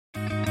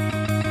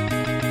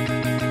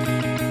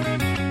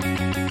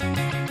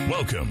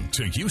Welcome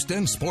to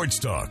Houston Sports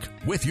Talk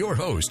with your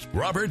host,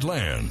 Robert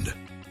Land.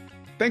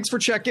 Thanks for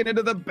checking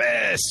into the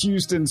best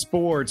Houston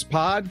sports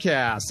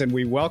podcast. And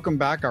we welcome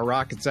back our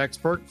Rockets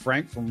expert,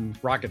 Frank from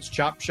Rockets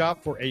Chop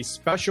Shop, for a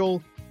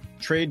special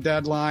trade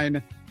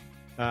deadline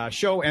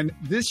show. And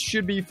this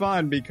should be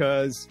fun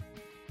because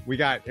we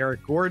got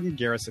Eric Gordon,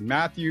 Garrison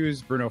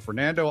Matthews, Bruno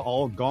Fernando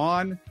all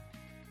gone.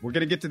 We're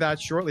going to get to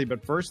that shortly.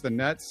 But first, the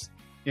Nets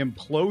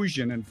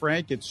implosion. And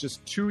Frank, it's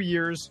just 2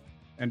 years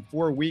and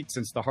 4 weeks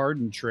since the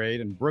Harden trade.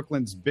 And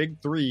Brooklyn's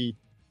big three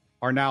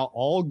are now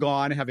all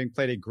gone, having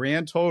played a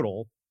grand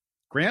total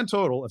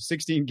of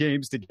 16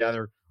 games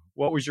together.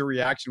 What was your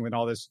reaction when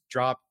all this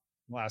dropped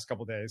the last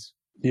couple of days?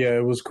 Yeah,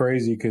 it was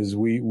crazy because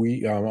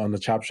we on the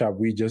Chop Shop,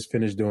 we just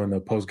finished doing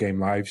the post-game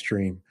live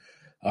stream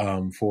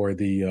for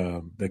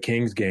the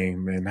Kings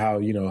game, and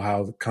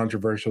how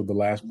controversial the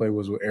last play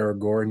was with Eric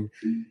Gordon.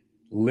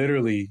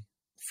 Literally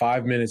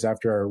 5 minutes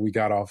after we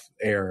got off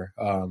air,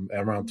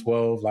 around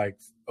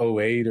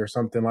 12:08 or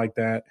something like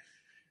that,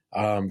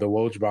 the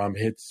Woj bomb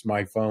hits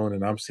my phone,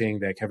 and I'm seeing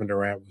that Kevin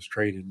Durant was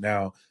traded.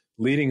 Now,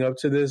 leading up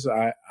to this,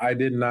 I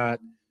did not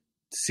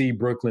see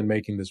Brooklyn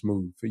making this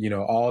move.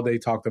 All they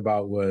talked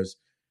about was,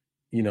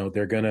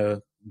 they're going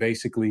to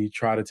basically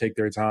try to take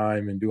their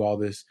time and do all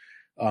this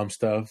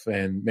stuff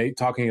and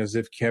talking as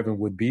if Kevin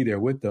would be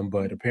there with them.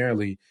 But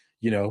apparently,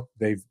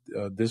 they've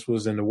this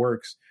was in the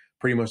works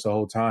pretty much the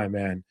whole time.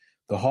 And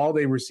the haul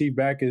they received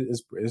back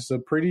is a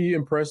pretty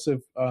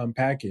impressive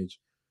package.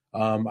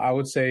 I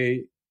would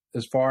say,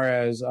 as far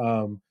as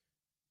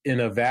in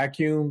a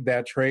vacuum,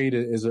 that trade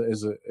is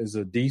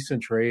a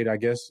decent trade, I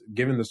guess,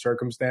 given the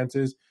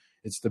circumstances.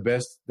 It's the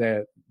best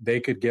that they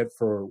could get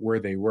for where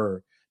they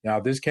were. Now,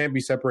 this can't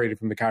be separated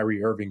from the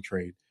Kyrie Irving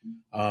trade,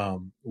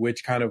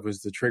 which kind of was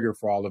the trigger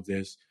for all of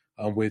this,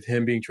 with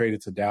him being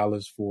traded to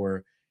Dallas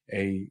for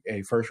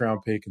a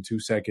first-round pick and 2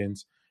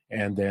 seconds,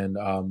 and then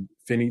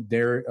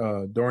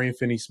Dorian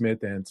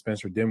Finney-Smith and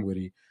Spencer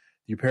Dinwiddie.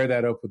 You pair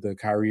that up with the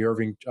Kyrie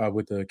Irving,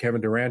 with the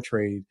Kevin Durant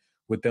trade,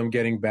 with them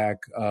getting back,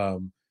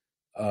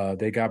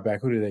 they got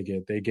back, who did they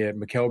get? They get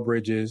Mikal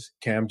Bridges,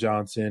 Cam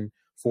Johnson,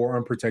 4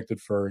 unprotected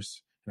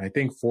firsts, and I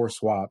think 4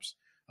 swaps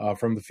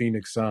from the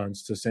Phoenix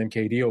Suns to send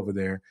KD over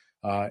there.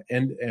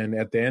 And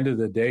at the end of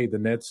the day, the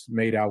Nets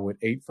made out with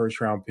 8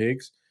 first-round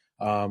picks,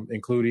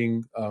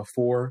 including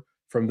 4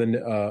 from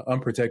the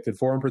unprotected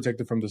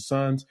from the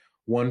Suns,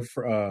 1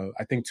 for,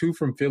 I think 2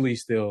 from Philly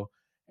still,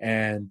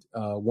 and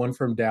 1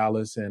 from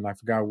Dallas, and I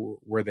forgot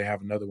where they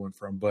have another one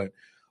from. But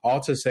all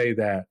to say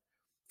that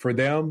for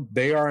them,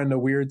 they are in a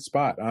weird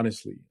spot,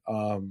 honestly,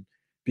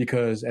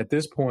 because at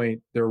this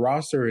point, their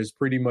roster is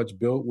pretty much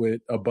built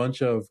with a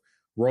bunch of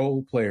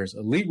role players,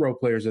 elite role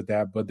players at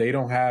that, but they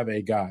don't have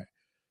a guy.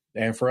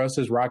 And for us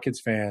as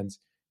Rockets fans,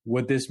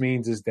 what this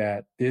means is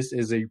that this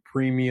is a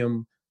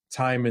premium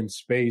time and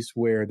space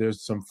where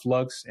there's some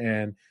flux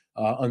and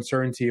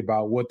uncertainty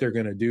about what they're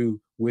going to do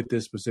with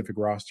this specific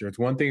roster. It's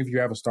one thing if you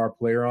have a star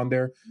player on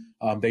there,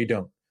 they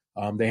don't.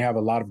 They have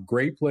a lot of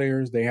great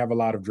players. They have a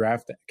lot of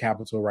draft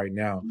capital right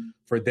now.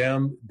 For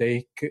them,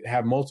 they could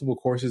have multiple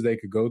courses they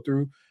could go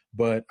through.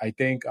 But I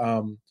think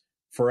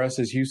for us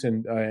as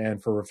Houston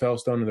and for Rafael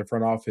Stone in the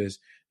front office,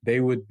 they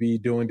would be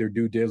doing their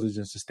due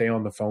diligence to stay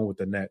on the phone with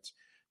the Nets,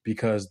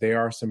 because there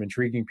are some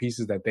intriguing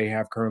pieces that they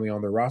have currently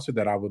on their roster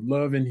that I would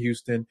love in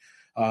Houston.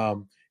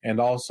 And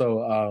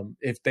also,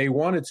 if they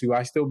wanted to,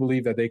 I still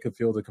believe that they could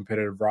field a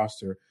competitive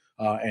roster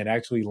and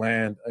actually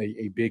land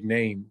a big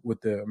name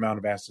with the amount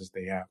of assets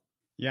they have.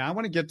 Yeah, I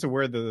want to get to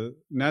where the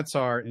Nets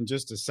are in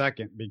just a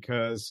second,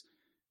 because,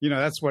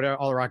 that's what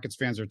all the Rockets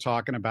fans are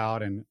talking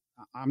about. And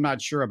I'm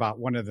not sure about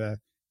one of the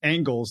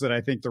angles that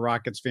I think the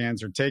Rockets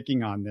fans are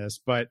taking on this.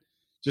 But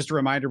just a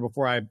reminder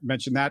before I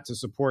mention that, to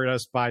support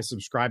us by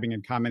subscribing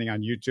and commenting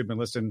on YouTube and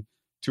listen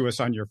to us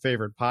on your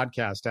favorite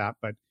podcast app.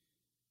 But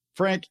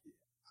Frank,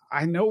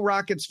 I know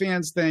Rockets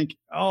fans think,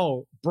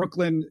 oh,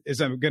 Brooklyn is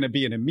going to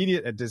be an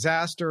immediate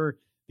disaster.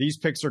 These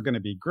picks are going to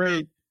be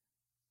great.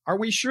 Are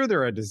we sure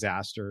they're a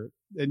disaster?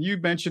 And you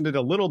mentioned it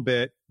a little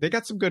bit. They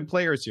got some good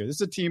players here. This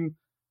is a team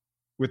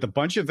with a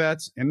bunch of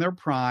vets in their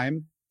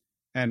prime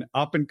and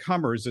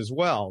up-and-comers as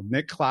well.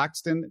 Nick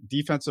Claxton,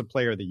 Defensive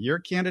Player of the Year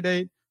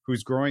candidate,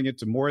 who's growing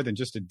into more than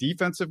just a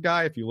defensive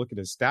guy. If you look at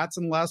his stats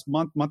in the last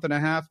month and a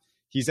half,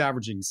 he's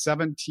averaging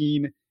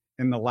 17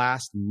 in the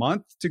last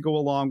month to go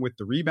along with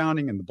the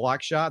rebounding and the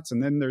block shots.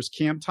 And then there's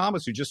Cam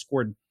Thomas, who just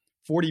scored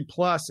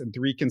 40-plus in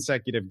 3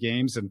 consecutive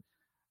games. And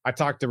I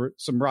talked to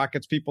some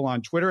Rockets people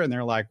on Twitter, and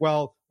they're like,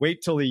 well,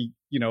 wait till he,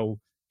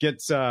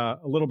 gets a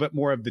little bit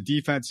more of the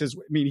defense.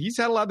 He's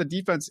had a lot of the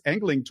defense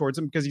angling towards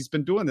him because he's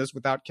been doing this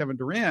without Kevin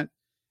Durant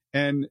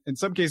and in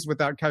some cases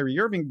without Kyrie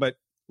Irving. But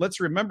let's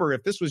remember,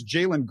 if this was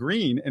Jalen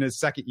Green in his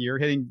second year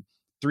hitting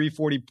 3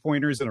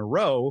 40-pointers in a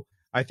row,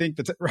 I think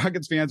the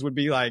Rockets fans would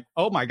be like,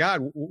 oh, my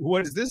God,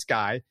 what is this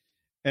guy?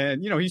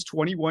 And, he's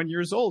 21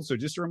 years old. So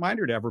just a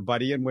reminder to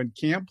everybody. And when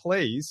Cam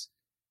plays,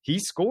 he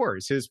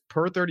scores. His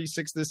per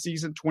 36 this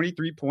season,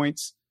 23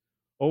 points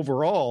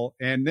overall.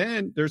 And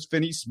then there's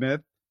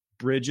Finney-Smith,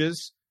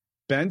 Bridges,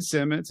 Ben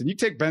Simmons. And you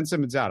take Ben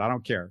Simmons out, I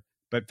don't care.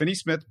 But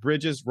Finney-Smith,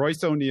 Bridges,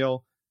 Royce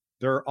O'Neal,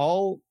 they're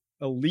all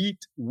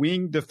elite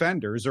wing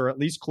defenders, or at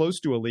least close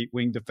to elite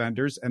wing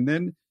defenders. And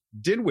then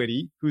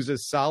Dinwiddie, who's a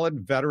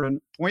solid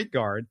veteran point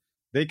guard,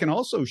 they can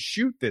also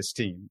shoot this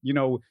team. You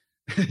know,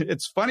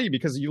 it's funny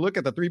because you look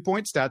at the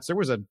 3-point stats, there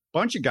was a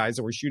bunch of guys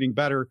that were shooting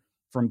better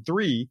from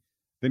three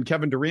than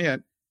Kevin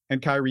Durant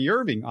and Kyrie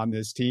Irving on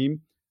this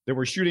team that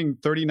were shooting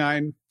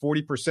 39,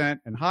 40%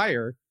 and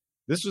higher.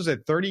 This was a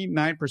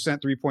 39%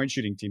 3-point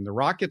shooting team. The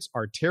Rockets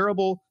are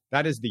terrible.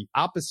 That is the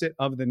opposite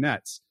of the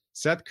Nets.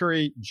 Seth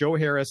Curry, Joe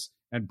Harris,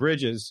 and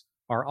Bridges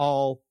are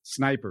all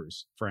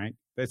snipers, Frank.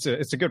 It's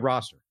a good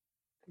roster.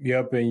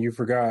 Yep, and you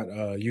forgot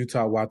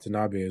Yuta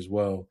Watanabe as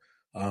well.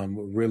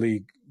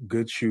 Really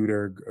good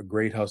shooter, a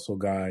great hustle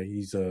guy.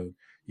 He's a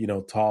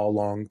tall,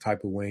 long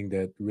type of wing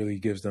that really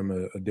gives them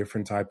a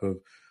different type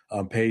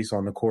of pace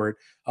on the court.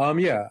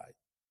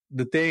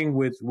 The thing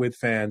with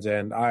fans,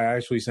 and I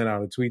actually sent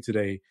out a tweet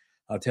today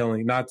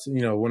telling, not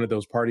one of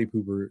those party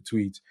pooper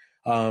tweets.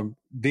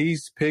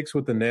 These picks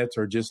with the Nets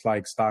are just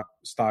like the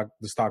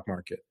stock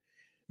market,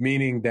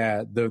 meaning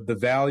that the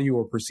value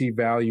or perceived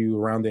value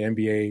around the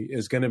NBA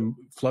is going to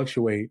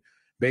fluctuate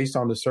based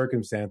on the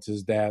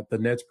circumstances that the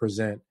Nets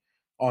present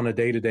on a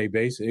day-to-day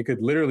basis. It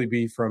could literally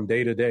be from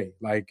day to day.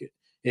 Like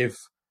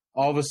if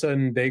all of a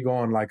sudden they go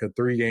on like a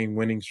 3-game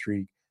winning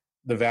streak,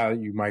 the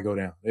value might go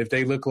down. If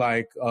they look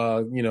like,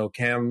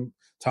 Cam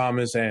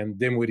Thomas and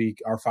Dinwiddie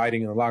are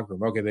fighting in the locker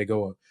room, okay, they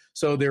go up.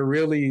 So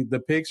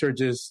the picks are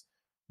just,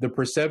 the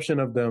perception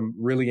of them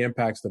really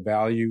impacts the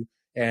value.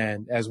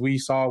 And as we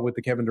saw with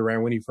the Kevin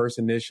Durant, when he first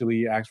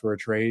initially asked for a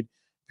trade,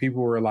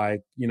 people were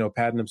like,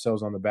 patting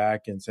themselves on the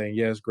back and saying,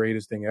 yes,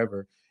 greatest thing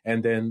ever.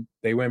 And then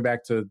they went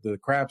back to the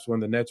craps when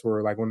the Nets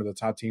were like one of the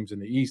top teams in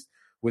the East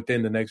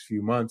within the next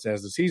few months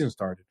as the season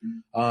started.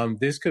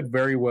 This could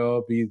very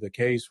well be the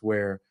case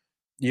where,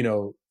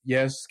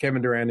 yes,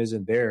 Kevin Durant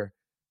isn't there,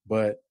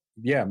 but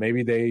yeah,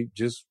 maybe they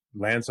just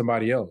land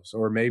somebody else,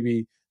 or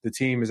maybe the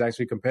team is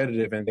actually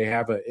competitive and they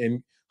have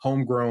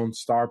homegrown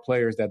star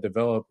players that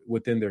develop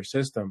within their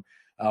system,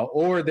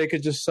 or they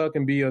could just suck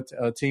and be a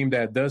team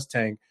that does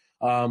tank.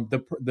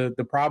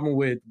 The problem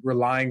with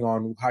relying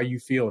on how you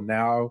feel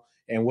now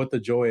and what the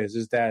joy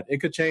is that it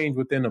could change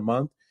within a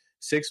month,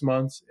 6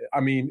 months.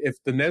 I mean,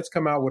 if the Nets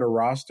come out with a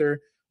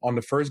roster on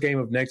the first game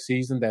of next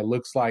season that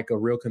looks like a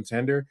real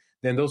contender,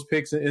 then those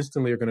picks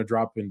instantly are going to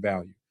drop in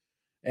value.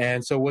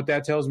 And so what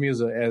that tells me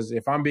is, as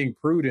if I'm being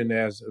prudent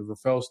as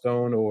Rafael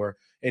Stone or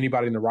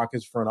anybody in the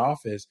Rockets front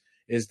office,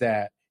 is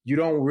that you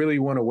don't really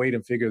want to wait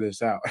and figure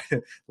this out.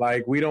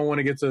 Like, we don't want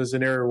to get to a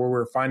scenario where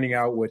we're finding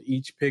out what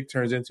each pick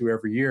turns into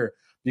every year,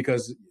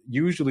 because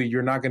usually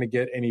you're not going to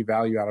get any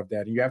value out of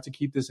that. And you have to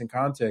keep this in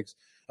context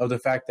of the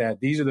fact that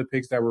these are the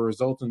picks that were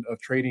resultant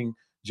of trading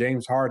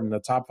James Harden, the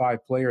top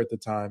 5 player at the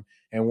time,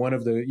 and one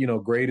of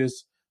the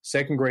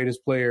second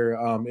greatest player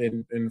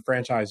in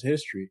franchise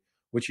history.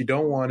 What you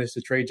don't want is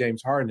to trade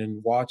James Harden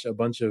and watch a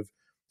bunch of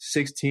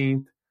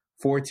 16th,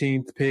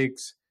 14th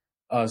picks,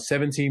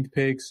 17th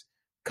picks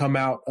come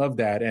out of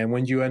that. And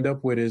when you end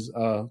up with is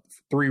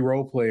 3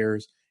 role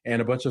players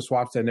and a bunch of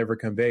swaps that never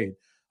conveyed.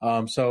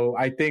 So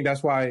I think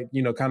that's why,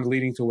 kind of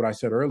leading to what I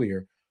said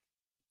earlier,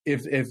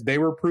 if they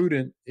were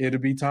prudent,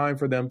 it'd be time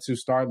for them to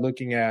start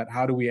looking at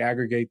how do we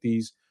aggregate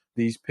these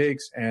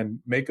picks and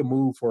make a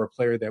move for a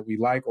player that we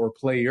like or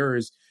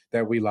players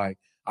that we like.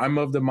 I'm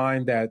of the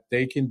mind that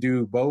they can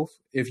do both.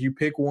 If you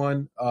pick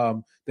one,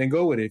 then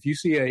go with it. If you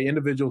see an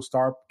individual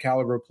star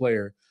caliber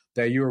player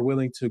that you are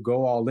willing to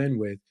go all in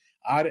with,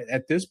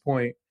 at this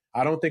point,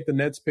 I don't think the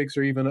Nets picks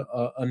are even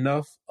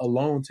enough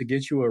alone to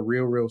get you a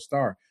real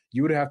star.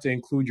 You would have to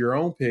include your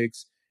own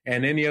picks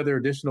and any other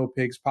additional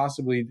picks,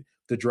 possibly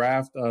the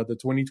draft, the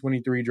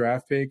 2023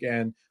 draft pick,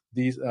 and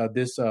this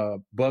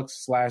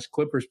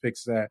Bucks/Clippers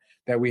picks that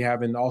we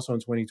have also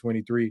in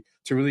 2023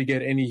 to really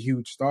get any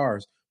huge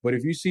stars. But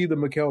if you see the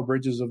Mikal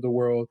Bridges of the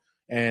world,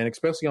 and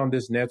especially on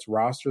this Nets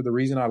roster, the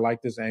reason I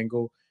like this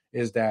angle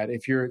is that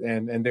if you're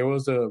and there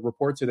was a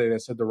report today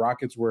that said the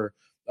Rockets were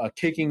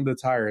kicking the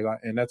tires,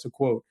 and that's a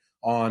quote,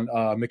 on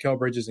Mikal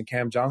Bridges and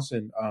Cam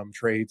Johnson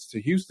trades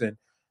to Houston,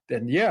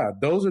 then yeah,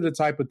 those are the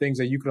type of things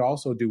that you could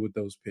also do with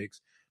those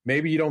picks.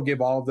 Maybe you don't give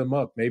all of them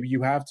up. Maybe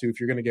you have to if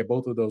you're going to get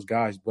both of those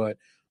guys. But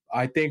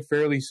I think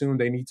fairly soon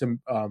they need to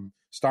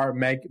start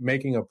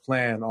making a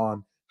plan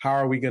on how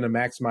are we going to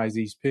maximize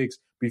these picks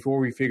before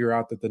we figure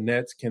out that the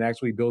Nets can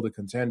actually build a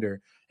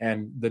contender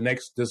and the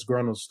next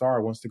disgruntled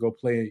star wants to go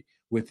play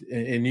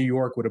in New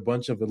York with a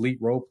bunch of elite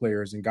role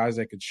players and guys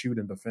that could shoot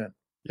and defend.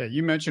 Yeah,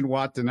 you mentioned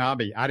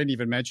Watanabe. I didn't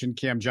even mention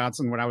Cam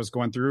Johnson when I was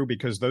going through,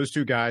 because those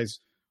two guys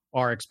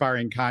are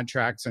expiring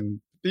contracts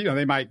and,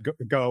 they might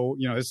go,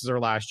 this is their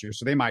last year,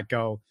 so they might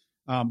go.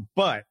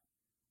 But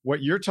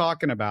what you're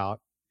talking about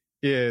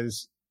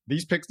is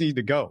these picks need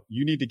to go.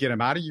 You need to get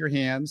them out of your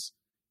hands.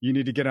 You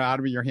need to get them out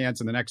of your hands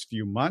in the next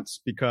few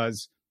months,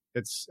 because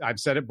I've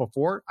said it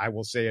before. I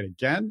will say it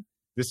again.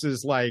 This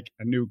is like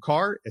a new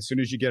car. As soon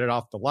as you get it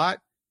off the lot,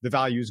 the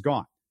value is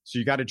gone. So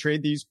you got to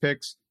trade these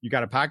picks. You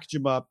got to package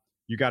them up.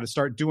 You got to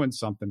start doing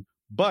something.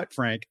 But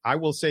Frank, I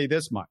will say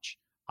this much.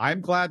 I'm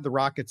glad the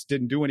Rockets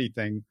didn't do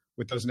anything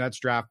with those Nets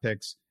draft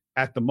picks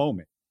at the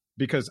moment,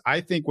 because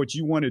I think what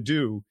you want to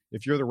do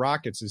if you're the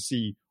Rockets is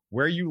see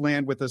where you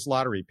land with this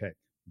lottery pick.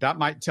 That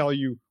might tell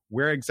you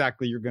where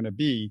exactly you're going to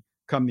be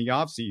come the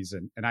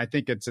offseason. And I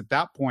think it's at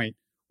that point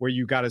where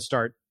you got to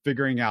start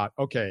figuring out,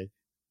 okay,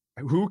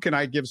 who can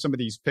I give some of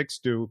these picks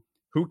to?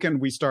 Who can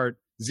we start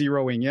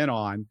zeroing in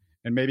on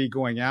and maybe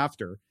going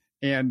after?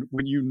 And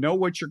when you know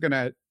what you're going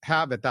to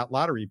have at that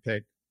lottery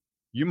pick,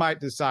 you might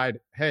decide,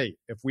 hey,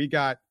 if we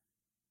got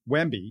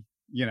Wemby,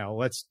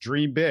 let's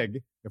dream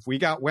big. If we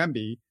got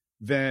Wemby,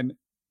 then,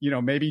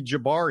 maybe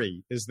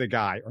Jabari is the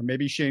guy, or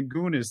maybe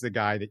Şengün is the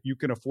guy that you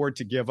can afford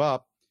to give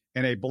up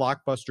in a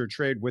blockbuster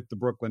trade with the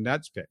Brooklyn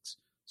Nets picks.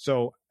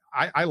 So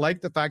I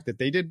like the fact that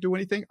they didn't do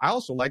anything. I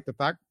also like the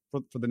fact,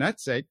 for the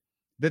Nets' sake,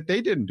 that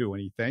they didn't do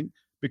anything,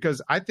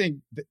 because I think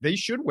they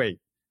should wait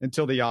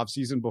until the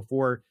offseason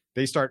before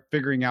they start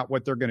figuring out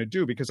what they're going to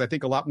do, because I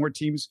think a lot more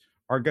teams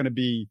are going to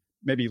be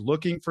maybe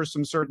looking for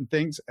some certain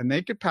things, and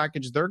they could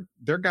package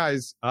their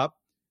guys up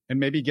and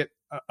maybe get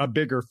a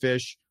bigger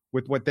fish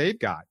with what they've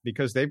got,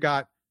 because they've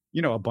got,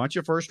 a bunch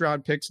of first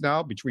round picks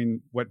now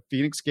between what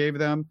Phoenix gave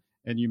them.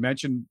 And you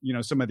mentioned,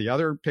 some of the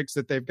other picks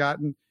that they've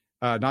gotten,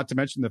 not to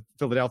mention the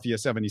Philadelphia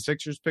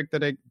 76ers pick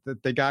that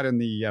they got in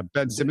the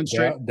Ben Simmons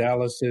trade.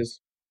 Dallas's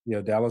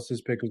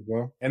pick as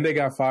well. And they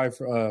got five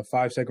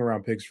second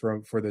round picks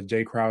for the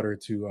Jay Crowder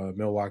to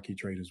Milwaukee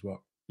trade as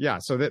well. Yeah,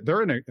 so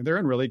they're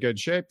in really good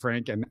shape,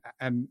 Frank,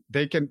 and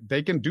they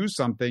can do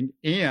something,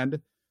 and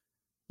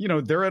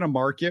they're in a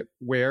market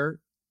where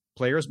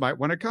players might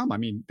want to come. I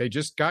mean, they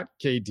just got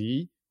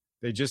KD,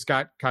 they just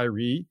got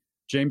Kyrie,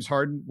 James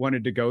Harden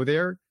wanted to go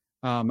there.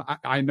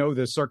 I know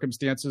the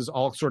circumstances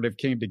all sort of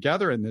came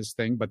together in this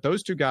thing, but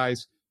those two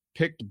guys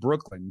picked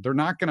Brooklyn. They're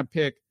not going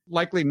to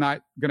likely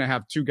not going to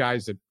have two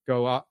guys that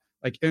go up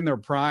like in their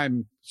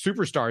prime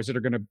superstars that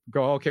are going to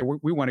go, okay,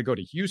 we want to go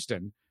to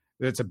Houston.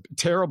 It's a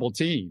terrible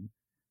team,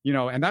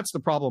 and that's the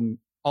problem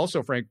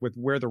also, Frank, with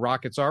where the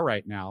Rockets are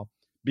right now,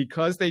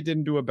 because they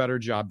didn't do a better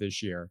job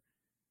this year.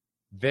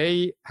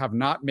 They have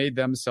not made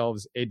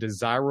themselves a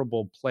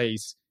desirable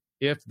place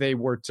if they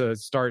were to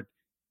start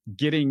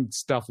getting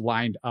stuff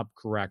lined up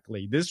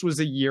correctly. This was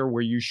a year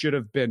where you should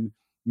have been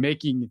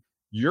making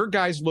your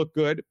guys look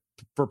good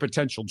for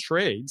potential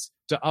trades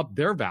to up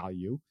their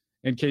value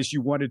in case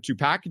you wanted to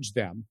package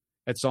them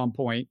at some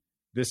point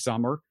this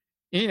summer.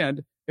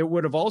 And it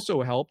would have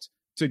also helped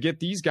to get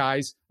these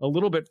guys a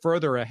little bit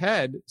further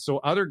ahead, so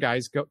other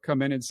guys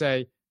come in and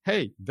say,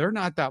 hey, they're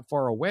not that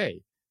far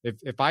away.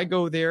 If I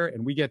go there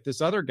and we get this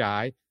other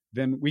guy,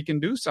 then we can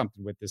do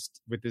something with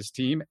this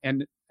team.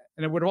 And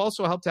it would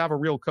also help to have a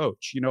real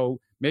coach.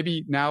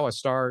 Maybe now a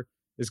star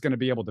is going to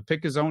be able to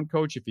pick his own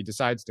coach if he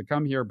decides to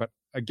come here. But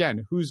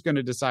again, who's going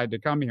to decide to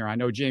come here? I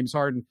know James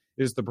Harden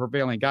is the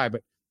prevailing guy,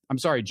 but I'm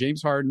sorry,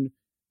 James Harden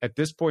at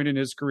this point in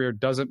his career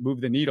doesn't move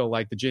the needle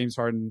like the James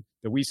Harden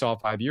that we saw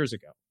 5 years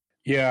ago.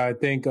 Yeah, I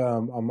think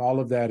all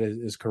of that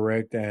is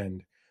correct.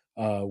 And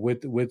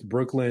with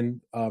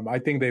Brooklyn, I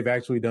think they've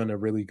actually done a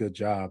really good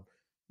job.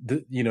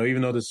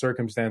 Even though the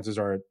circumstances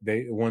are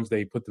ones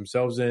they put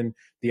themselves in,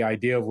 the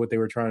idea of what they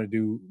were trying to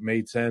do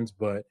made sense.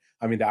 But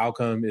I mean, the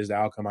outcome is the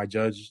outcome. I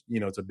judge,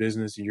 it's a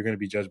business and you're going to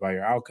be judged by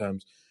your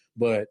outcomes.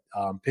 But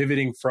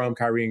pivoting from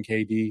Kyrie and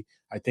KD,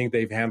 I think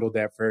they've handled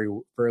that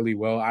fairly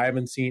well. I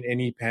haven't seen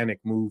any panic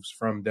moves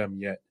from them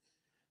yet.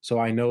 So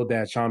I know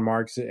that Sean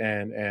Marks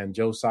and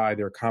Joe Tsai,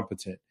 they're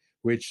competent,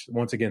 which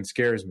once again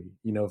scares me.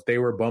 If they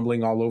were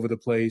bumbling all over the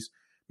place,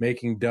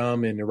 making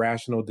dumb and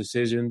irrational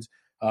decisions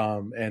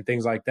and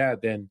things like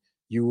that, then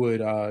you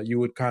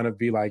would kind of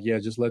be like, yeah,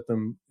 just let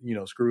them,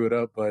 screw it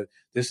up. But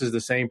this is the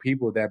same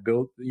people that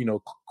built,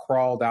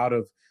 crawled out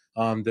of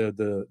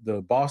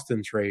the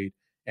Boston trade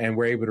and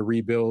were able to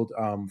rebuild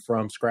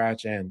from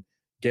scratch and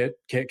get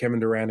Kevin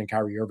Durant and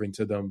Kyrie Irving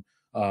to them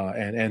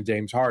and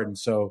James Harden.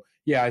 So,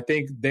 yeah, I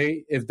think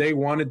if they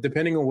wanted,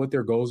 depending on what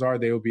their goals are,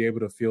 they will be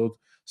able to field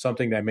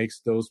something that makes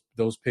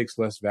those picks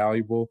less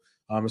valuable.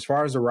 As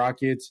far as the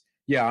Rockets,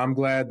 yeah, I'm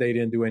glad they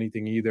didn't do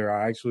anything either.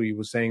 I actually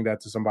was saying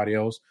that to somebody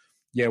else.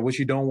 Yeah, what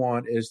you don't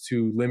want is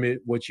to limit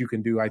what you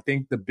can do. I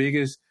think the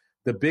biggest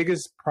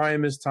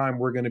primest time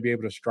we're going to be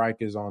able to strike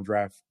is on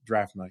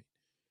draft night,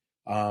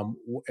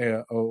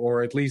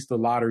 or at least the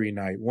lottery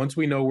night. Once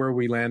we know where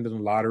we land in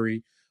the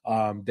lottery,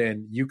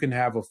 then you can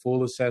have a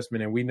full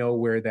assessment, and we know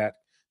where that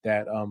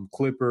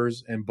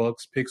Clippers and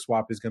Bucks pick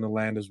swap is going to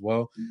land as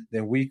well.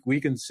 Then we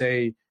can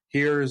say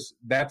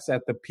that's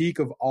at the peak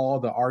of all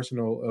the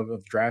arsenal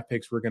of draft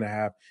picks we're going to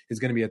have is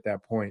going to be at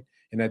that point.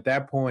 And at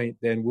that point,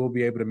 then we'll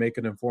be able to make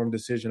an informed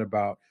decision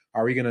about,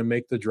 are we going to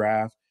make the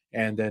draft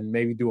and then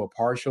maybe do a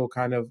partial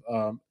kind of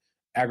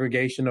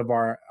aggregation of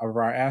our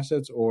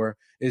assets, or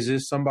is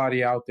this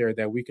somebody out there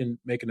that we can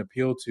make an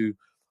appeal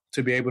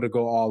to be able to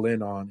go all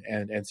in on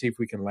and see if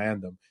we can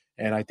land them?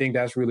 And I think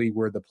that's really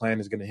where the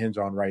plan is going to hinge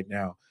on right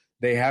now.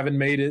 They haven't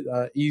made it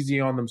easy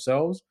on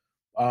themselves.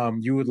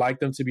 You would like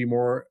them to be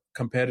more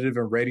competitive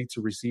and ready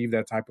to receive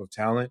that type of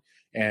talent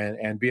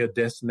and be a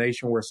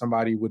destination where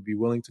somebody would be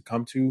willing to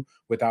come to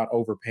without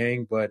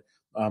overpaying. But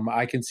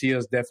I can see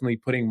us definitely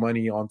putting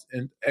money on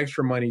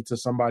extra money to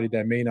somebody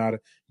that may not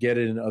get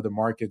it in other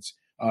markets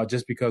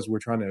just because we're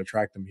trying to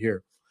attract them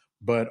here.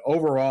 But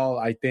overall,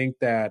 I think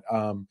that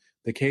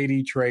the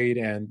KD trade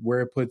and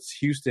where it puts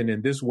Houston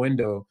in this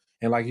window,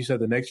 and like you said,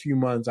 the next few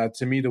months,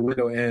 to me, the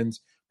window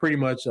ends pretty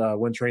much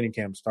when training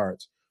camp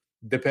starts.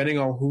 Depending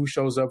on who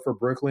shows up for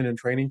Brooklyn in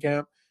training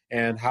camp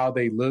and how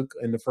they look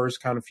in the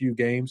first kind of few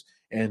games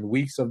and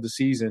weeks of the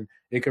season,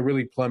 it could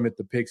really plummet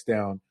the picks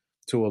down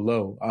to a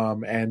low.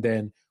 And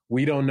then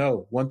we don't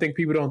know. One thing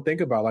people don't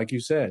think about, like you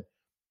said,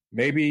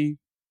 maybe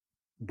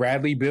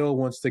Bradley Beal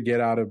wants to get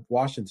out of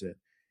Washington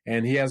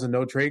and he has a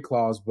no trade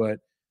clause, but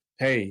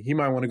hey, he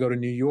might want to go to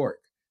New York.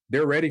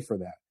 They're ready for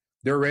that.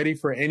 They're ready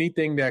for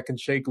anything that can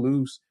shake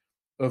loose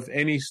of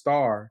any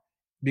star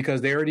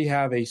because they already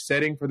have a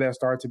setting for that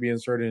star to be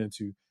inserted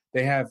into.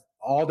 They have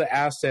all the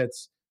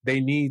assets they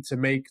need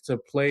to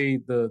play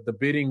the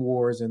bidding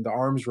wars and the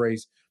arms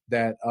race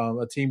that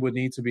a team would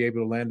need to be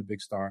able to land a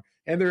big star.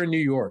 And they're in New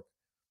York.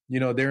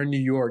 They're in New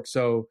York.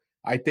 So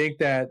I think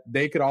that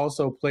they could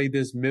also play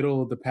this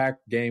middle of the pack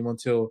game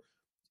until,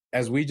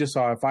 as we just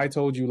saw, if I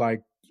told you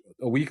like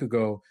a week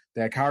ago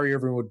that Kyrie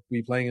Irving would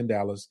be playing in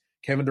Dallas,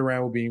 Kevin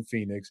Durant would be in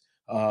Phoenix,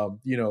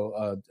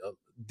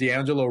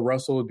 D'Angelo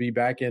Russell would be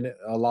back in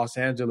Los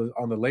Angeles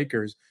on the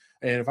Lakers.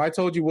 And if I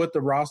told you what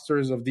the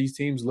rosters of these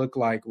teams look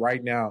like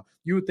right now,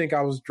 you would think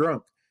I was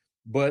drunk.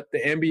 But the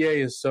NBA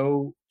is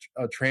so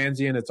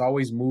transient, it's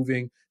always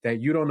moving,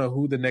 that you don't know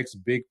who the next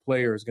big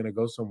player is going to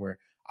go somewhere.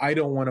 I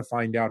don't want to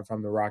find out if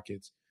I'm the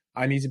Rockets.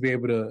 I need to be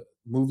able to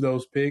move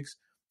those picks,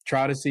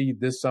 try to see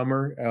this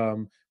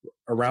summer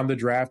around the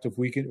draft if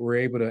we're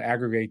able to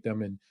aggregate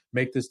them and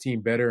make this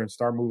team better and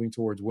start moving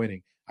towards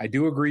winning. I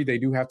do agree they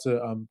do have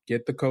to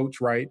get the coach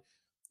right.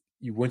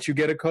 Once you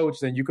get a coach,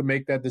 then you can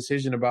make that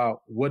decision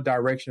about what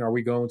direction are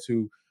we going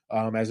to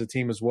as a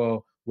team as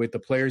well with the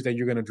players that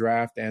you're going to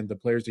draft and the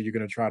players that you're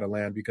going to try to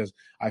land. Because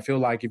I feel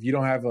like if you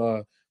don't have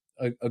a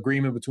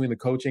agreement between the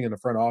coaching and the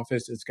front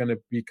office, it's going to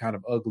be kind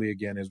of ugly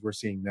again, as we're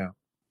seeing now.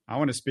 I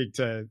want to speak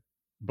to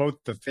both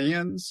the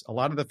fans, a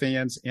lot of the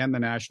fans, and the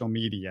national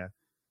media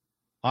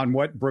on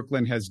what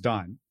Brooklyn has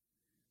done.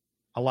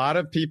 A lot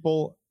of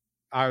people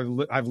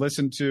I've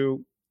listened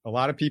to, a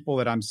lot of people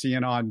that I'm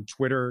seeing on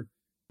Twitter,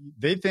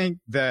 they think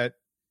that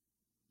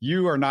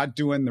you are not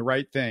doing the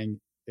right thing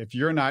if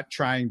you're not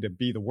trying to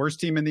be the worst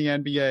team in the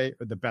NBA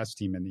or the best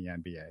team in the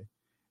NBA.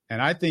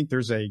 And I think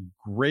there's a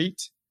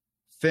great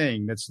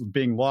thing that's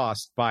being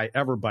lost by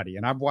everybody.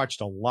 And I've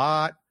watched a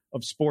lot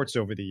of sports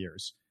over the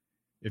years.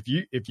 If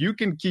you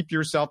can keep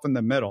yourself in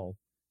the middle,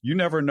 you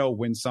never know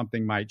when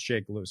something might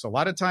shake loose. A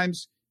lot of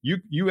times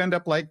you end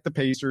up like the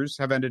Pacers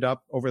have ended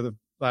up over the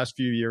last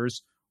few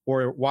years,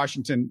 or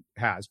Washington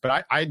has.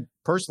 But I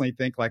personally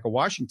think like a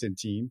Washington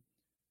team,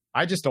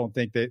 I just don't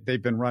think that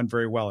they've been run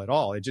very well at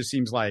all. It just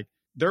seems like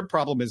their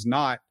problem is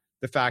not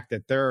the fact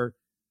that they're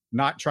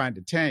not trying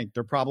to tank.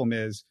 Their problem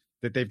is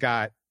that they've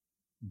got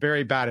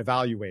very bad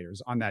evaluators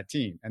on that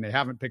team, and they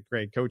haven't picked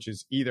great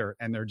coaches either.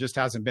 And there just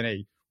hasn't been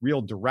a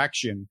real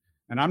direction.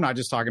 And I'm not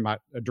just talking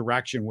about a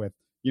direction with,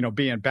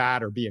 being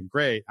bad or being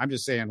great. I'm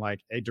just saying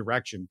like a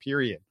direction,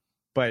 period.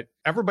 But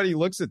everybody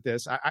looks at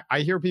this.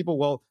 I hear people,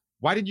 well,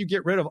 why did you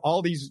get rid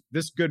of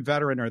this good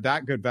veteran or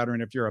that good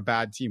veteran if you're a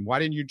bad team? Why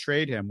didn't you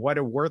trade him? What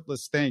a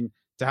worthless thing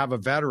to have a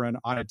veteran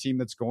on a team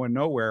that's going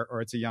nowhere, or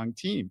it's a young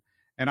team.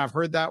 And I've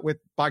heard that with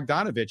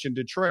Bogdanovich in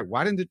Detroit.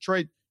 Why didn't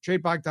Detroit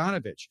trade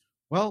Bogdanovich?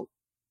 Well,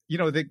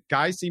 the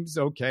guy seems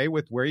okay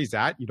with where he's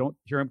at. You don't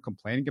hear him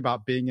complaining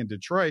about being in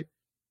Detroit.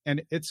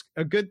 And it's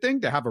a good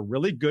thing to have a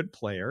really good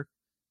player.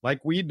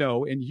 Like we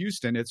know in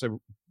Houston, it's a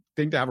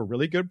thing to have a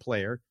really good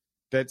player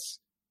that's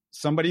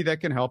somebody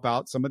that can help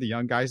out some of the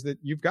young guys that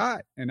you've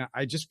got. And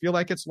I just feel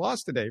like it's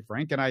lost today,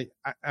 Frank. And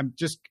I'm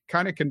just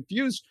kind of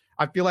confused.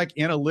 I feel like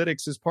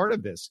analytics is part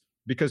of this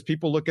because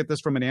people look at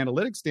this from an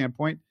analytics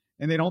standpoint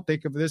and they don't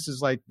think of this as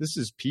like, this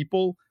is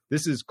people,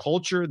 this is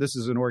culture, this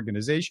is an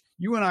organization.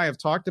 You and I have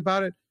talked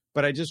about it,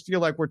 but I just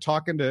feel like we're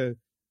talking to,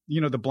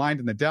 the blind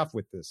and the deaf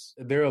with this.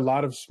 There are a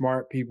lot of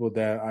smart people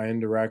that I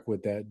interact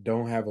with that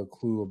don't have a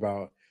clue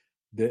about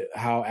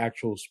how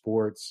actual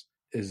sports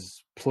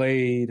is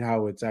played,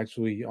 how it's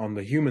actually on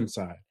the human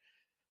side,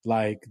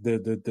 like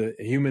the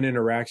human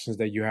interactions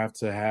that you have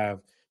to have,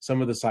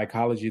 some of the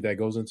psychology that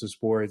goes into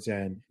sports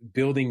and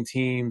building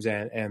teams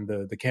and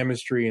the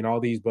chemistry and all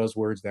these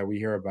buzzwords that we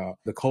hear about,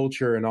 the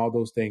culture and all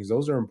those things.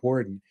 Those are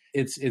important.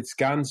 It's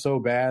gotten so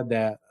bad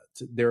that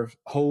there are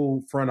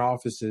whole front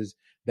offices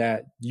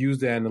that use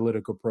the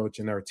analytic approach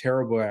and are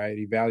terrible at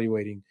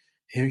evaluating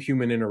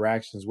human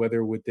interactions,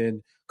 whether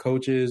within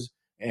coaches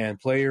and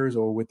players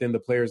or within the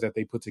players that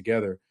they put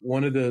together.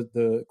 One of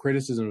the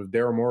criticism of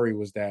Daryl Morey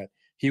was that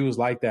he was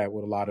like that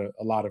with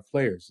a lot of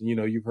players.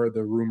 You've heard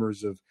the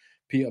rumors of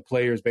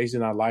players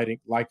basically not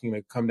liking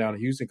to come down to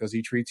Houston because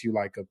he treats you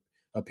like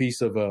a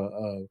piece of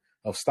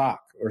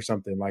stock or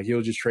something. Like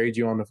he'll just trade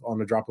you on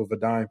the drop of a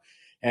dime.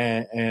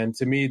 And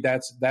to me,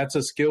 that's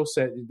a skill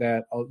set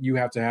that you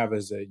have to have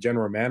as a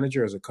general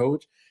manager, as a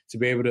coach, to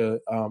be able to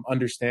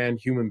understand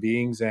human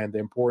beings and the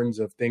importance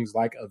of things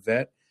like a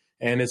vet.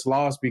 And it's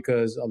lost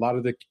because a lot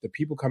of the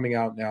people coming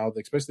out now,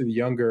 especially the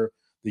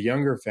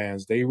younger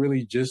fans, they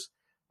really just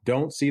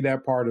don't see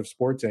that part of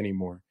sports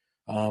anymore.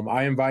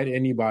 I invite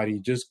anybody,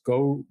 just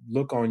go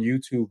look on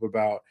YouTube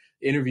about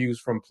interviews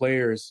from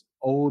players,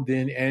 old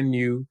and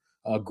new,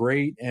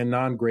 great and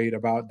non-great,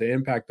 about the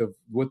impact of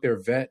what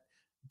their vet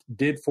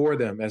did for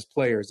them as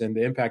players and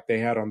the impact they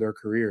had on their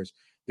careers.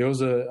 There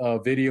was a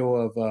video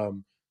of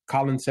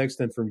Colin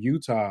Sexton from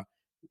Utah.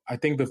 I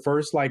think the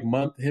first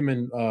month him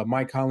and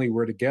Mike Conley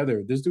were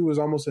together, this dude was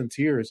almost in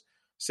tears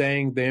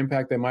saying the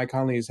impact that Mike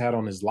Conley has had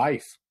on his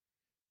life.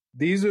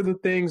 These are the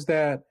things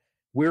that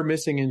we're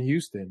missing in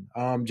Houston.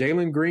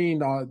 Jalen Green,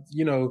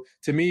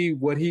 to me,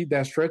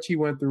 that stretch he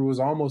went through was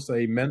almost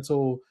a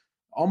mental,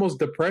 almost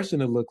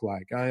depression, it looked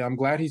like. I'm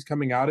glad he's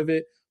coming out of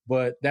it,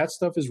 but that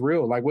stuff is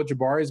real. Like what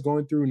Jabari is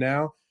going through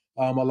now,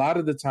 a lot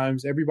of the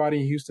times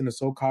everybody in Houston is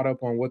so caught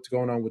up on what's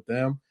going on with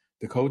them.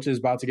 The coach is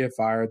about to get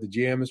fired. The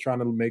GM is trying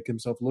to make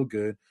himself look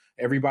good.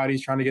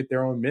 Everybody's trying to get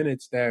their own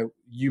minutes, that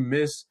you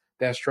miss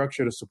that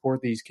structure to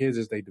support these kids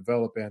as they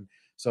develop. And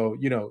so,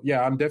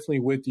 I'm definitely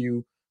with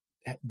you.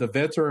 The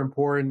vets are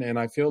important. And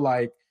I feel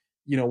like,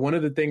 one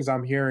of the things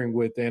I'm hearing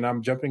and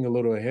I'm jumping a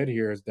little ahead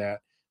here, is that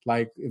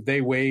if they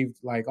waived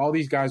all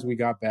these guys we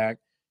got back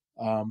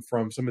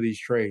from some of these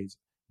trades,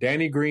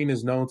 Danny Green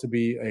is known to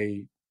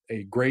be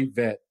a great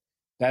vet.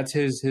 That's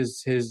his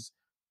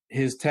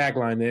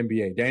tagline in the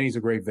NBA. Danny's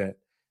a great vet.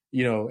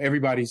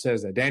 Everybody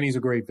says that. Danny's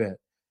a great vet.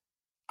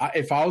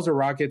 If I was the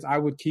Rockets, I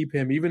would keep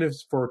him, even if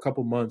it's for a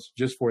couple months,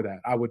 just for that.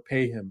 I would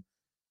pay him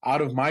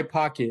out of my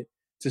pocket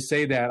to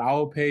say that I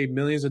will pay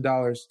millions of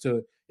dollars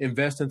to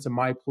invest into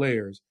my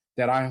players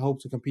that I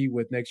hope to compete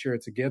with next year,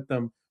 to get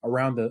them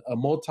around a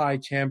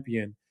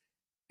multi-champion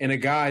and a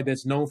guy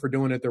that's known for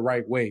doing it the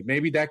right way.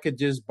 Maybe that could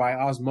just by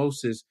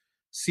osmosis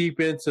seep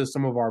into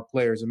some of our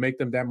players and make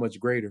them that much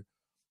greater.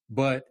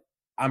 But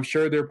I'm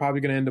sure they're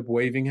probably going to end up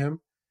waiving him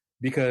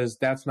because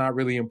that's not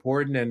really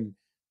important. And,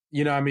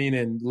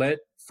 and let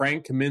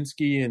Frank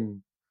Kaminsky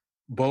and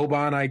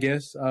Boban, I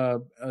guess,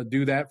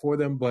 do that for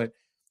them. But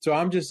so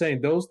I'm just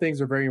saying those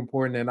things are very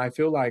important. And I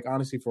feel like,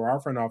 honestly, for our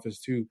front office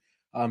too,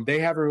 they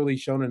haven't really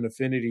shown an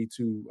affinity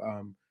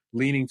to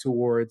leaning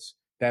towards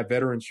that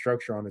veteran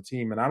structure on the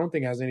team. And I don't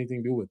think it has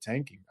anything to do with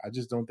tanking. I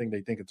just don't think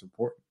they think it's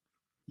important.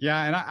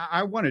 Yeah. And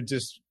I want to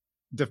just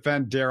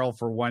defend Daryl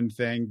for one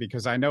thing,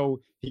 because I know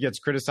he gets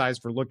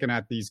criticized for looking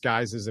at these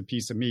guys as a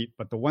piece of meat.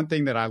 But the one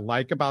thing that I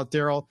like about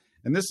Daryl,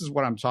 and this is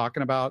what I'm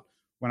talking about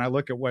when I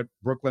look at what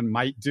Brooklyn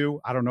might do,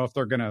 I don't know if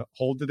they're going to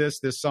hold to this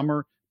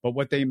summer, but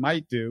what they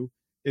might do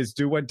is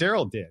do what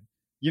Daryl did,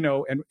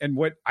 and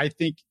what I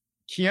think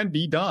can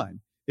be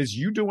done is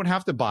you don't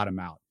have to bottom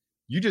out.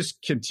 You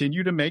just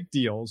continue to make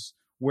deals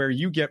where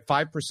you get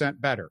 5%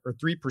 better or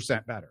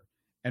 3% better.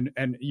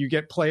 And you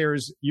get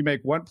players, you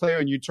make one player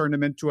and you turn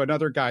them into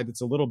another guy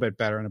that's a little bit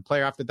better, and a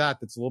player after that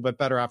that's a little bit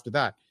better after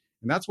that.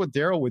 And that's what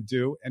Daryl would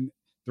do. And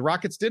the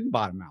Rockets didn't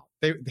bottom out.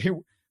 They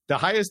the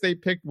highest they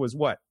picked was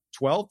what,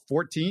 12th,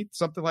 14th,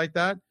 something like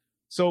that.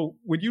 So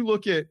when you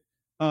look at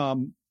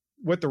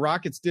what the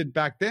Rockets did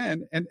back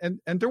then,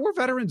 and there were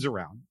veterans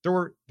around.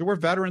 There were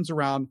veterans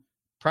around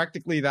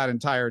practically that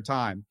entire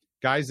time.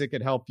 Guys that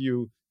could help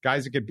you,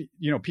 guys that could be,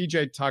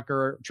 PJ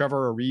Tucker,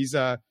 Trevor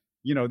Ariza,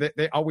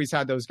 they always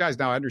had those guys.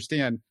 Now I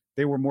understand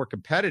they were more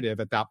competitive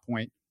at that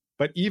point,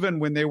 but even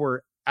when they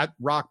were at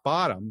rock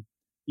bottom,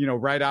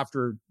 right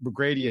after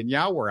McGrady and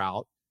Yao were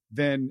out,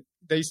 then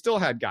they still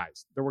had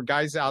guys. There were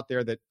guys out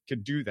there that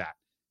could do that.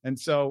 And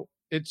so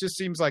it just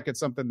seems like it's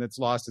something that's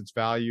lost its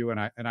value. And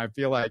I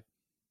feel like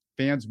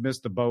fans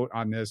missed the boat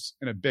on this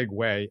in a big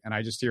way. And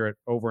I just hear it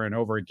over and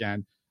over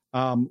again.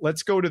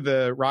 Let's go to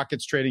the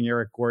Rockets trading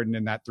Eric Gordon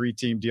in that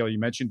 3-team deal. You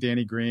mentioned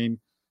Danny Green.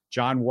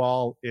 John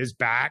Wall is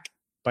back,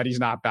 but he's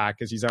not back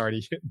because he's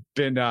already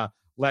been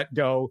let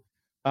go.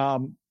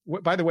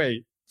 By the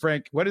way,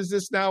 Frank, what is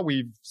this now?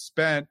 We've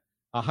spent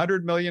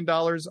 $100 million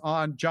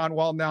on John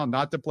Wall now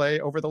not to play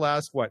over the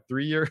last,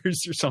 3 years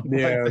or something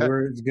like that? Yeah,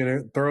 we're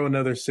going to throw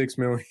another $6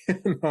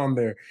 million on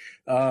there.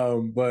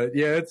 But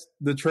yeah, it's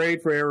the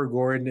trade for Eric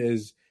Gordon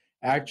is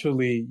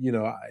actually,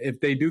 if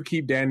they do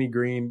keep Danny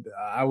Green,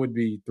 I would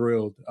be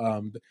thrilled.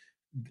 I'm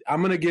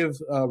going to give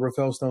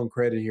Rafael Stone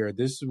credit here.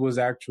 This was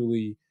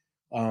actually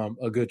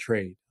a good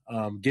trade,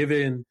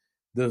 given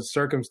the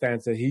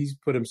circumstance that he's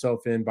put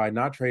himself in by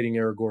not trading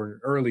Eric Gordon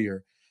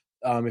earlier.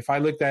 If I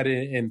looked at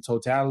it in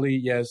totality,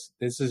 yes,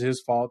 this is his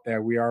fault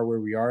that we are where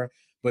we are.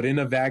 But in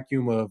a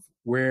vacuum of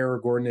where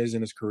Eric Gordon is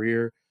in his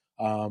career,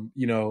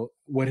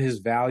 what his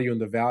value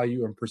and the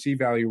value and perceived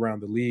value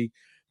around the league,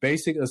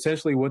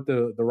 essentially what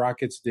the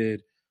Rockets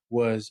did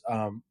was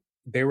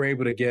they were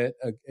able to get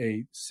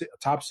a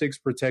top 6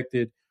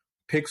 protected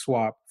pick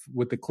swap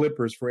with the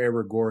Clippers for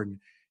Eric Gordon.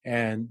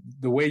 And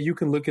the way you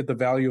can look at the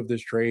value of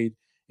this trade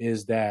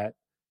is that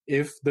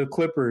if the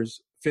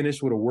Clippers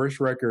finish with a worse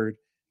record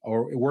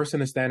or worse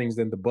in the standings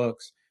than the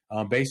Bucks,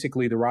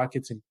 basically the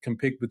Rockets can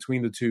pick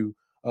between the two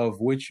of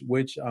which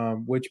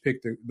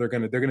pick they're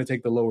gonna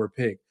take the lower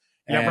pick.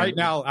 Yeah, right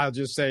now I'll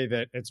just say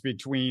that it's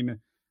between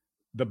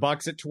the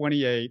Bucks at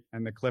 28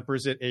 and the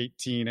Clippers at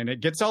 18, and it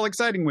gets all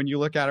exciting when you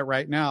look at it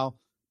right now.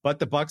 But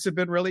the Bucks have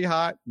been really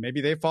hot.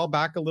 Maybe they fall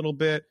back a little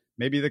bit.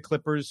 Maybe the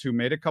Clippers, who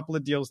made a couple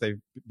of deals,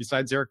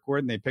 besides Eric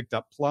Gordon, they picked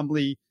up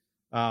Plumlee.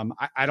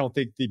 I don't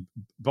think the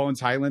Bones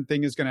Highland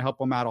thing is going to help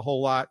them out a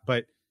whole lot,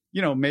 but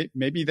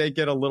maybe they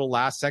get a little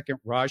last-second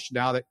rush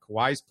now that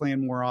Kawhi's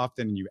playing more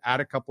often, and you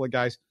add a couple of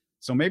guys.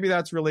 So maybe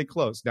that's really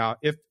close. Now,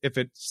 if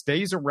it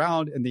stays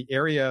around in the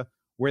area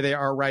where they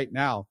are right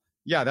now,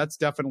 yeah, that's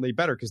definitely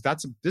better, because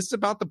this is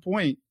about the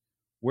point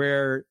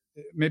where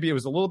maybe it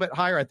was a little bit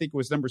higher. I think it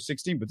was number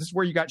 16, but this is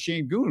where you got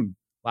Shane Goon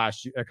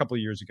a couple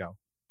of years ago.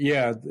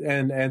 Yeah,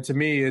 and to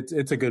me,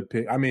 it's a good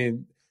pick. I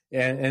mean,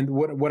 and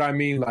what I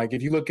mean, like,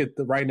 if you look at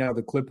right now,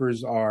 the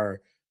Clippers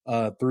are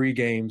 3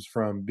 games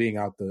from being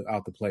out the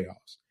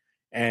playoffs.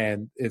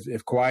 And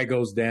if Kawhi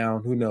goes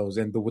down, who knows?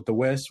 And with the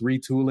West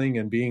retooling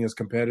and being as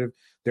competitive,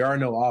 there are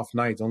no off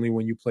nights, only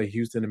when you play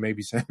Houston and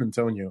maybe San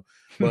Antonio.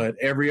 But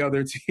every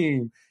other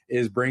team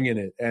is bringing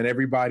it, and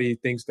everybody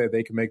thinks that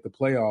they can make the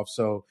playoffs.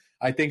 So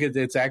I think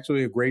it's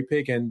actually a great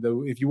pick. And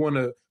if you want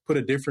to put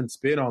a different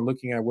spin on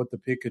looking at what the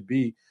pick could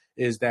be,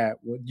 is that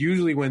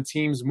usually when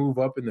teams move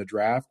up in the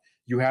draft,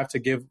 you have to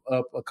give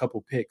up a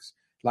couple picks.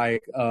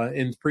 Like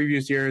in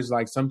previous years,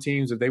 like some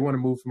teams, if they want to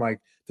move from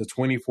like the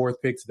 24th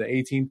pick to the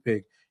 18th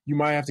pick, you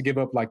might have to give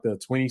up like the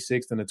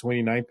 26th and the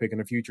 29th pick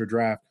in a future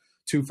draft,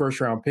 2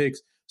 first-round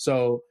picks.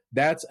 So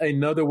that's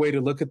another way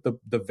to look at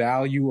the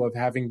value of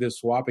having this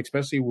swap,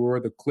 especially where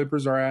the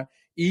Clippers are at.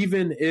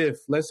 Even if,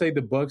 let's say,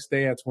 the Bucks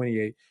stay at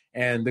 28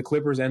 and the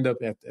Clippers end up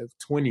at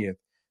 20th,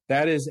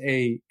 that is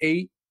a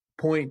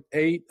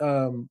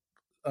 8.8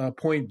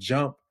 point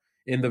jump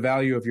in the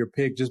value of your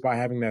pick just by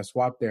having that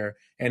swap there.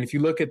 And if you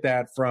look at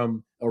that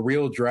from a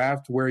real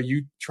draft where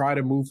you try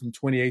to move from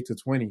 28 to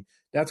 20,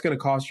 that's going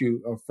to cost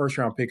you a first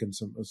round pick and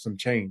some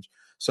change.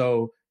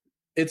 So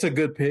it's a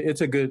good pick.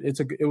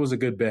 It was a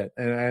good bet.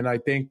 And I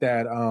think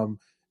that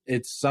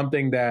it's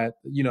something that,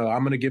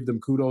 I'm going to give them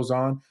kudos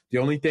on. The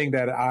only thing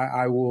that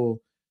I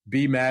will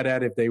be mad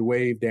at if they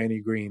waive Danny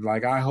Green,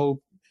 like I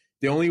hope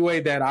the only way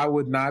that I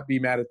would not be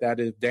mad at that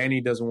is if Danny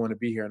doesn't want to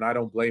be here, and I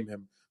don't blame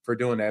him for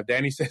doing that. If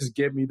Danny says,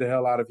 get me the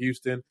hell out of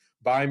Houston,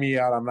 buy me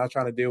out, I'm not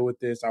trying to deal with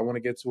this, I want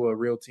to get to a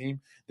real team,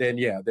 then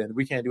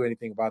we can't do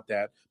anything about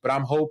that. But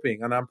I'm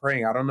hoping and I'm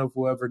praying, I don't know if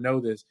we'll ever know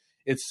this,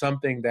 it's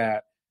something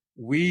that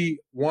we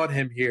want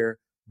him here,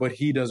 but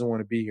he doesn't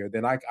want to be here.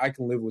 Then I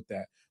can live with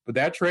that. But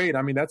that trade,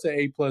 I mean, that's an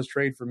A+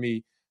 trade for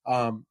me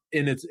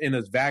in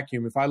its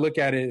vacuum. If I look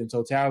at it in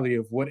totality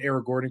of what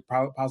Eric Gordon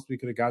possibly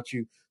could have got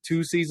you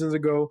 2 seasons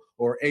ago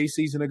or a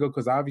season ago,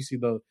 because obviously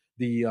the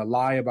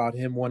lie about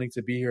him wanting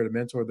to be here to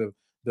mentor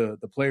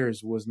the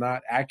players was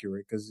not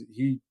accurate because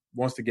he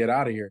wants to get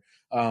out of here.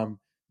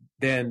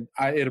 Then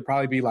it'll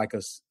probably be like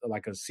a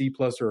C+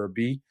 or a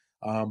B.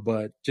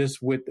 But just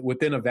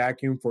within a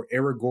vacuum for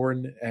Eric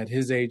Gordon at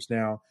his age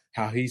now,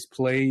 how he's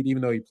played,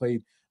 even though he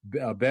played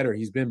better,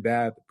 he's been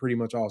bad pretty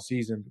much all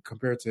season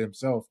compared to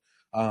himself.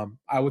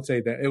 I would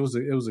say that it was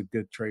a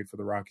good trade for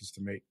the Rockets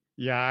to make.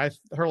 Yeah, I've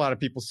heard a lot of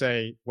people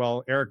say,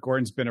 well, Eric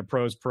Gordon's been a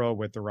pros pro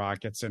with the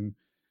Rockets, and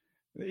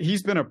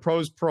he's been a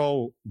pros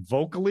pro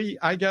vocally,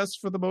 I guess,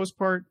 for the most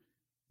part,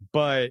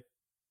 but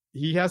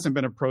he hasn't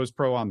been a pros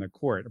pro on the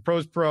court. A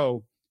pros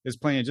pro is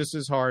playing just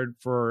as hard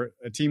for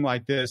a team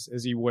like this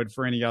as he would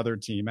for any other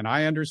team. And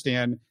I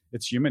understand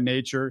it's human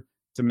nature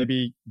to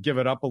maybe give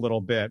it up a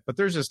little bit, but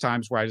there's just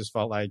times where I just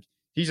felt like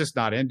he's just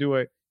not into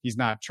it. He's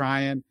not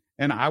trying.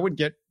 And I would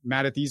get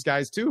mad at these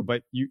guys too,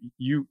 but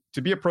you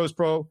to be a pros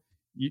pro,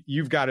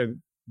 you've got to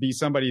be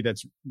somebody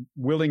that's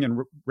willing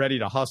and ready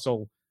to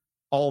hustle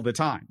all the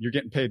time. You're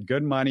getting paid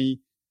good money.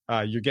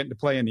 You're getting to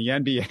play in the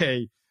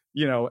NBA,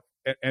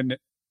 and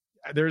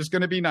there's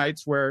going to be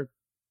nights where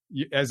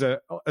as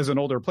an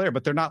older player,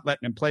 but they're not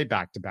letting him play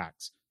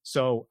back-to-backs.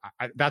 So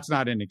that's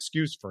not an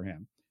excuse for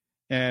him.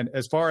 And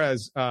as far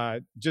as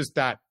just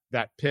that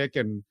pick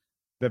and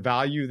the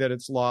value that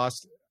it's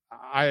lost,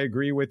 I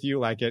agree with you.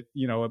 Like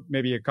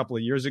maybe a couple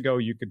of years ago,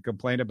 you could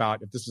complain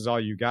about if this is all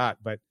you got,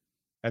 but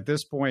at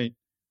this point,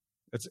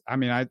 I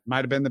might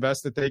have been the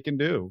best that they can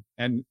do.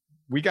 And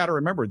we got to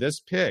remember this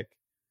pick,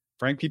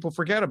 Frank, people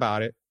forget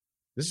about it.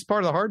 This is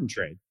part of the Harden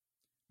trade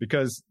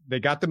because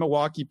they got the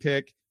Milwaukee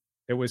pick.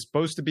 It was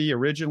supposed to be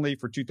originally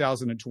for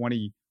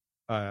 2020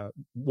 1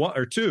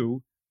 or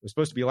 2. It was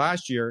supposed to be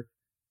last year.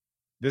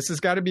 This has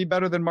got to be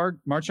better than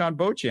Marchand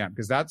Beauchamp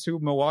because that's who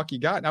Milwaukee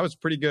got. And that was a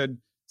pretty good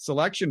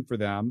selection for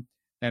them.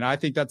 And I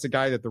think that's a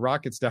guy that the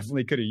Rockets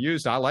definitely could have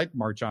used. I like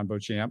Marchand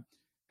Beauchamp.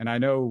 And I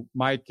know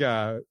Mike,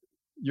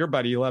 your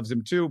buddy, loves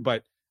him too.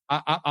 But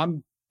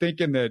I'm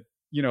thinking that,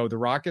 the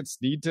Rockets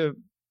need to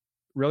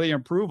really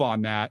improve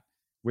on that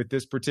with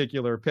this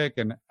particular pick.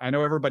 And I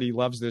know everybody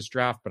loves this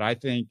draft, but I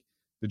think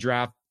the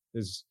draft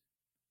is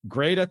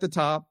great at the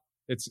top.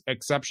 It's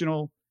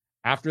exceptional.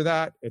 After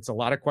that, it's a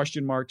lot of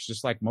question marks,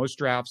 just like most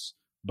drafts.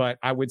 But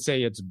I would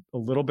say it's a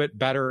little bit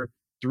better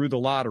through the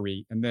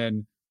lottery. And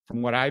then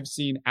from what I've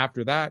seen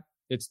after that,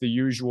 it's the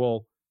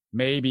usual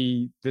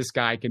maybe this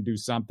guy can do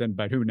something,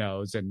 but who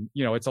knows? And,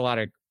 it's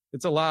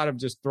a lot of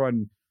just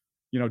throwing,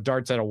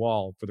 darts at a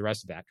wall for the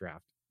rest of that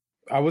draft.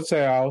 I would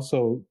say I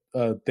also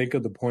think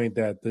of the point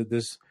that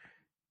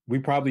we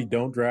probably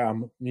don't draft.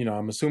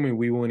 I'm assuming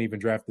we won't even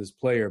draft this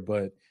player,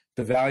 but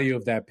the value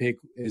of that pick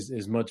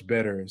is much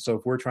better. So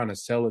if we're trying to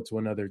sell it to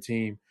another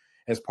team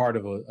as part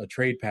of a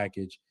trade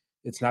package,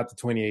 it's not the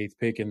 28th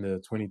pick in the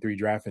 23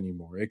 draft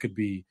anymore. It could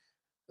be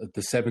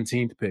the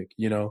 17th pick,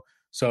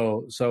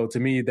 So to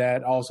me,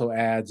 that also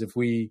adds, if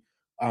we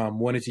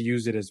wanted to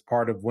use it as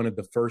part of one of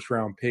the first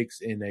round picks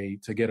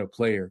to get a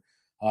player,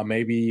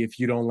 maybe if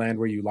you don't land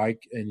where you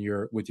like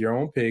with your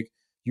own pick,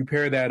 you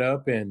pair that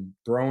up and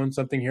throw in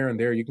something here and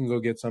there. You can go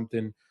get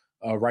something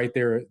right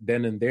there,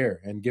 then and there,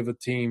 and give a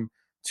team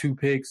 2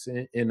 picks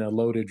in a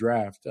loaded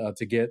draft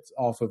to get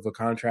off of a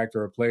contract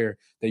or a player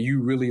that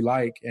you really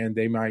like and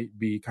they might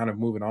be kind of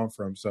moving on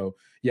from. So,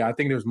 yeah, I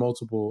think there's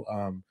multiple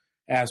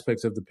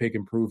aspects of the pick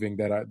improving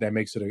that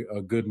makes it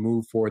a good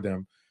move for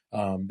them.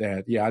 I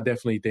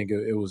definitely think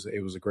it was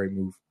a great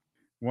move.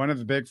 One of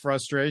the big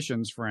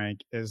frustrations, Frank,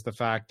 is the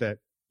fact that,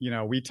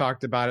 we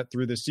talked about it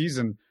through the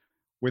season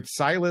with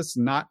Silas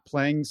not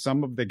playing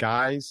some of the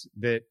guys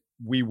that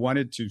we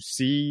wanted to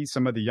see,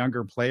 some of the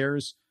younger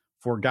players,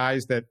 for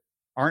guys that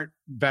aren't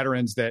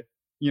veterans that,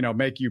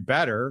 make you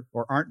better,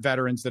 or aren't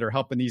veterans that are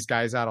helping these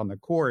guys out on the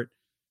court,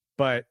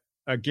 but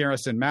a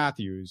Garrison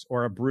Matthews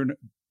or a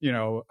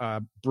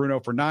Bruno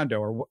Fernando,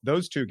 or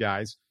those two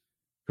guys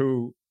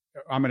who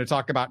I'm going to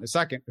talk about in a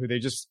second, who they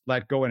just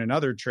let go in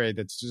another trade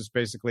that's just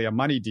basically a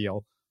money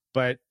deal.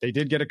 But they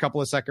did get a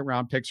couple of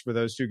second-round picks for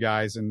those two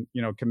guys, and,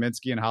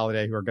 Kaminsky and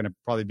Holiday, who are going to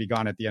probably be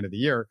gone at the end of the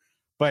year.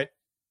 But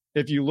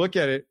if you look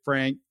at it,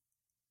 Frank,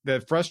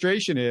 the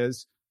frustration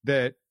is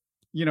that,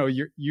 you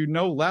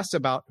know less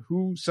about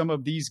who some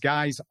of these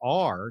guys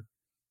are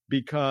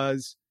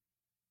because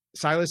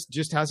Silas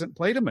just hasn't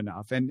played them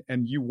enough. And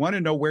you want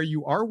to know where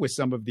you are with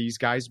some of these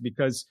guys,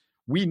 because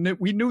we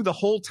knew the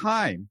whole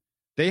time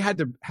they had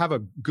to have a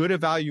good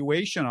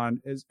evaluation on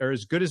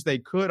as good as they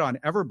could on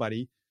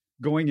everybody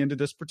going into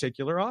this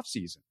particular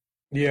offseason.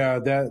 Yeah,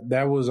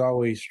 that was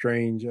always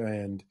strange.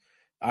 And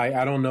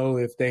I don't know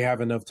if they have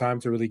enough time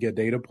to really get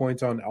data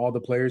points on all the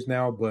players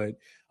now, but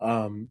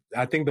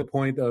I think the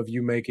point of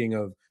you making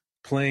of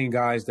playing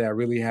guys that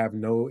really have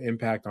no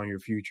impact on your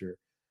future,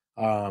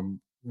 they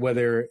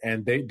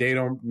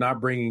don't not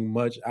bringing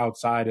much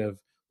outside of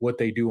what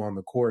they do on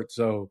the court.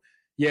 So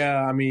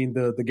yeah, I mean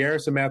the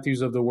Garrison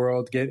Matthews of the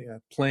world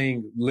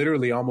playing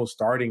literally almost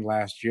starting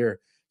last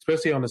year,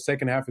 especially on the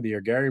second half of the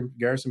year.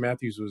 Garrison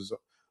Matthews was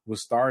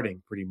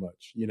starting pretty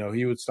much.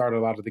 He would start a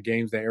lot of the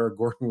games that Eric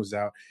Gordon was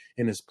out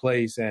in his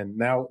place. And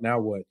now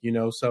what?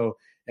 So,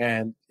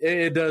 and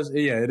it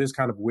is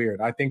kind of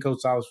weird. I think Coach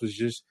Silas was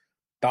just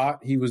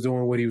thought he was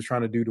doing what he was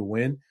trying to do to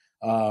win.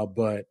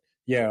 But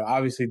yeah,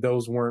 obviously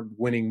those weren't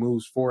winning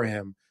moves for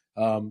him.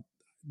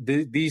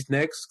 These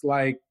next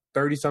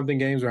 30 something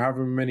games, or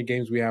however many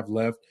games we have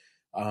left,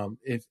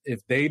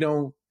 if they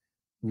don't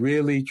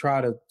really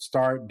try to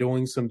start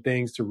doing some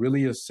things to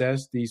really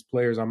assess these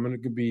players, I'm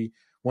going to be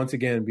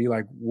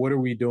like, what are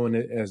we doing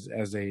as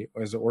an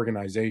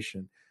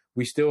organization?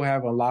 We still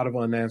have a lot of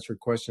unanswered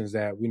questions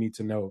that we need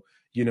to know,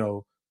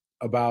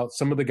 about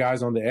some of the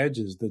guys on the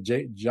edges.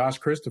 Josh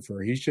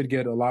Christopher, he should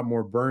get a lot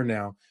more burn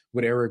now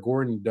with Eric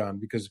Gordon done,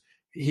 because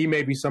he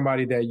may be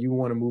somebody that you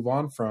want to move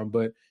on from,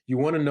 but you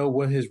want to know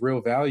what his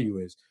real value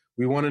is.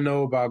 We want to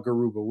know about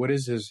Garuba. What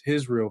is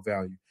his real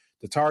value?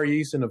 The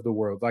Tari Eason of the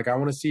world. I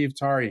want to see if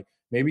Tari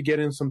maybe get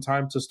in some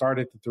time to start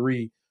at the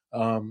 3,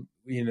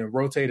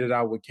 rotate it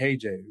out with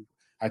KJ.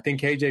 I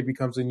think KJ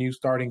becomes a new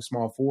starting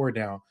small forward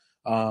now.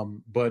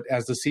 But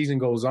as the season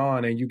goes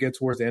on and you get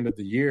towards the end of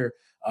the year,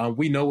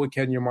 we know what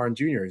Kenyon Martin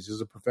Jr. is.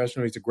 He's a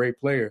professional. He's a great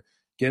player.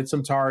 Get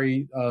some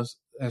Tari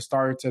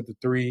starts at the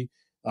 3.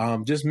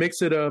 Just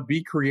mix it up,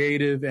 be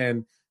creative,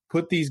 and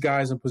put these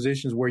guys in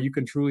positions where you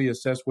can truly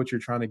assess what you're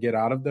trying to get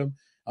out of them,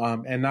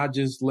 and not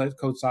just let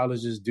Coach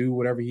Silas just do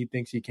whatever he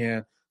thinks he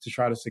can to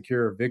try to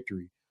secure a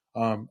victory.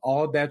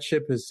 All of that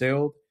ship has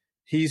sailed.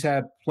 He's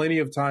had plenty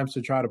of times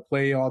to try to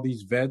play all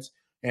these vets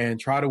and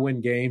try to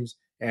win games,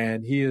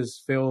 and he has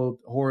failed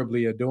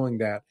horribly at doing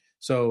that.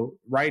 So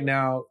right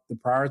now, the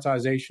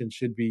prioritization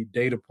should be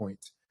data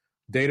points.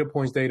 Data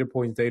points, data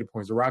points, data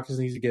points. The Rockets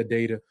need to get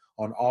data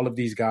on all of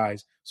these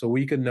guys so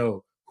we can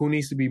know who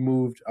needs to be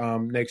moved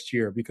next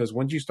year. Because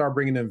once you start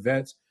bringing in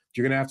vets,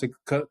 you're going to have to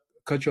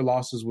cut your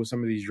losses with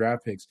some of these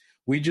draft picks.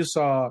 We just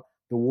saw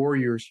the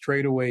Warriors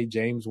trade away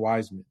James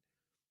Wiseman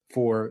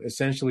for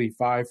essentially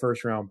 5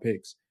 first-round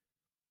picks.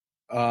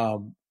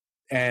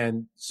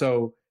 And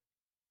so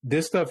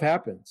this stuff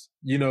happens.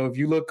 If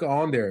you look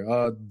on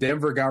there,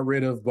 Denver got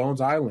rid of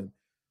Bones Island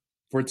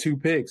for 2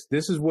 picks.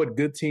 This is what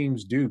good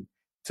teams do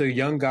to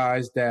young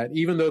guys that,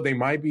 even though they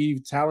might be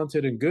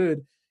talented and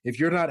good, if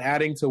you're not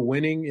adding to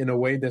winning in a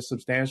way that's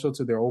substantial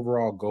to their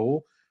overall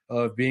goal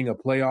of being a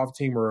playoff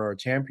team or a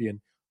champion,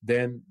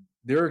 then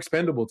they're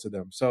expendable to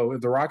them. So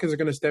if the Rockets are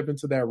going to step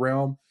into that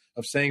realm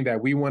of saying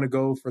that we want to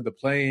go for the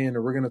play-in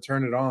or we're going to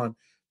turn it on,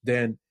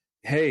 then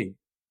hey,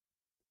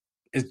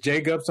 is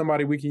Jacob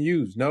somebody we can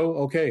use? No?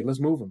 Okay, let's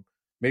move him.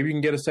 Maybe you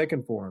can get a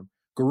second for him.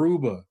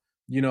 Garuba,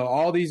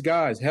 all these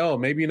guys. Hell,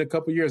 maybe in a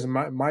couple of years, it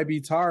might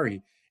be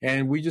Tari.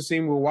 And we just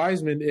seen with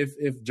Wiseman,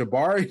 if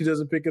Jabari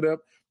doesn't pick it up,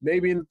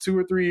 maybe in 2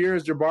 or 3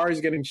 years,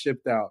 Jabari's getting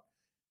shipped out.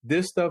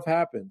 This stuff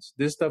happens.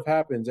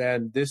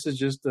 And this is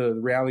just the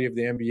reality of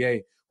the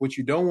NBA. What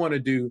you don't want to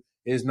do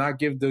is not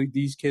give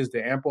these kids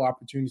the ample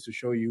opportunities to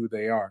show you who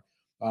they are.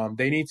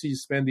 They need to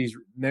spend these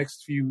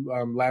next few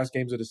last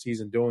games of the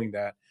season doing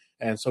that.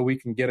 And so we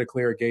can get a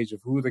clearer gauge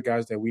of who are the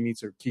guys that we need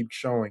to keep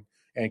showing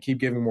and keep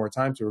giving more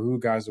time to, or who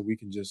guys that we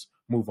can just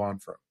move on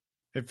from.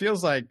 It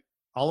feels like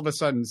all of a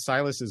sudden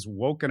Silas has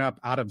woken up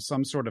out of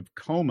some sort of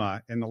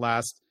coma in the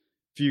last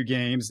few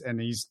games,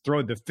 and he's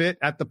thrown the fit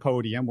at the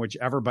podium, which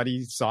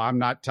everybody saw. I'm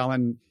not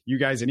telling you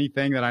guys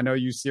anything that I know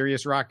you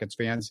serious Rockets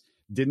fans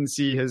didn't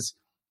see his,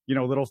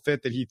 little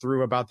fit that he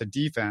threw about the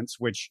defense,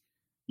 which,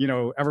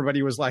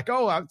 everybody was like,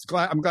 oh,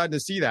 I'm glad to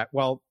see that.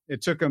 Well,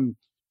 it took him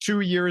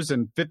 2 years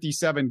and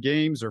 57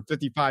 games or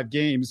 55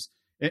 games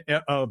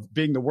of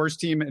being the worst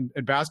team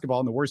in basketball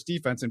and the worst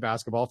defense in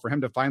basketball for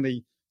him to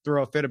finally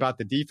throw a fit about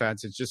the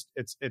defense. It's just,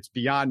 it's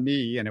beyond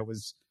me. And it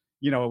was,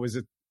 it was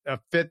a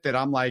fit that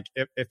I'm like,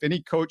 if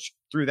any coach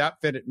threw that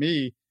fit at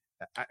me,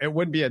 it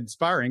wouldn't be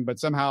inspiring, but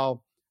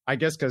somehow I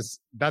guess, cause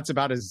that's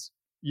about as,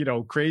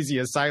 crazy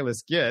as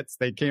Silas gets.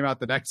 They came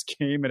out the next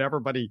game and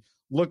everybody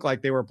looked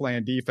like they were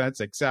playing defense,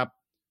 except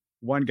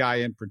one guy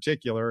in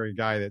particular, a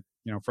guy that,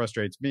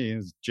 frustrates me,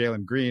 is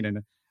Jalen Green. And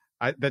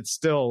it's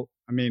still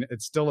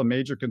a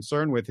major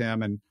concern with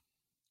him. And,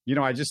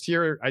 I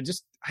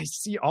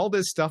see all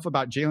this stuff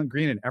about Jalen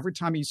Green, and every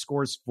time he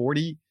scores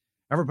 40,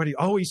 everybody,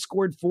 oh, he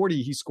scored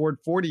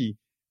 40.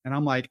 And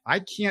I'm like, I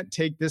can't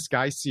take this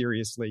guy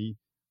seriously.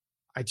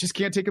 I just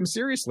can't take him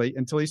seriously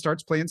until he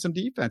starts playing some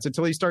defense,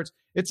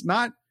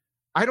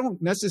 I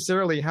don't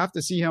necessarily have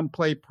to see him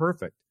play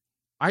perfect.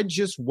 I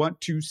just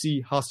want to see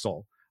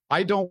hustle.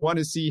 I don't want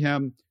to see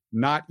him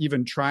not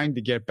even trying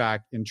to get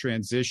back in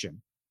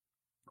transition.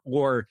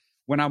 Or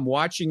when I'm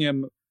watching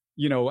him,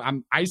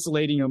 I'm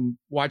isolating him,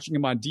 watching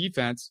him on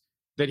defense,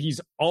 that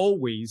he's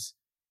always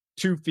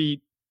 2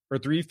 feet or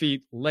 3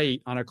 feet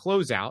late on a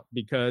closeout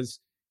because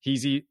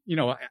you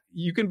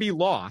can be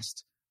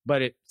lost,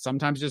 but it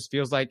sometimes just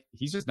feels like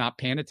he's just not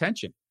paying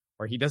attention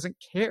or he doesn't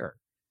care.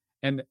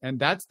 And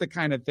that's the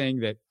kind of thing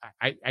that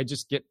I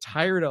just get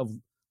tired of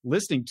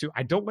listening to.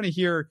 I don't want to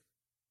hear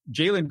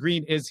Jalen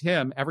Green is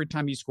him every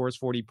time he scores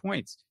 40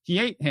 points. He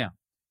ain't him.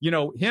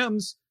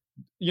 Hims,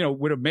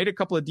 would have made a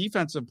couple of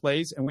defensive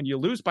plays. And when you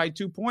lose by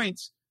 2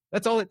 points,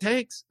 that's all it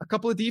takes. A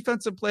couple of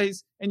defensive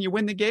plays and you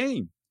win the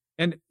game.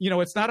 And,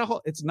 it's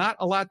not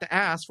a lot to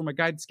ask from a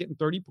guy that's getting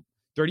 30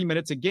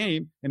 minutes a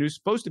game and who's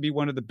supposed to be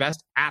one of the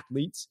best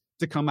athletes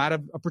to come out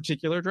of a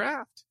particular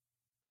draft.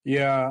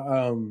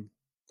 Yeah.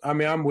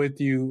 I'm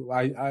with you.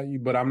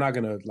 But I'm not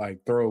going to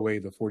throw away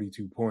the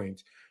 42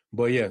 points.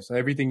 But yes,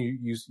 everything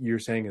you're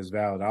saying is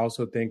valid. I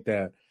also think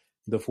that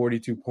the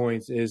 42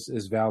 points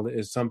is valid,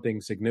 is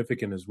something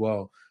significant as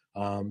well.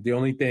 The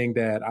only thing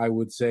that I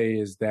would say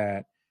is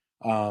that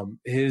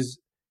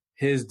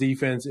his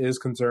defense is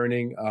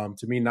concerning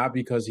to me, not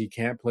because he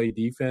can't play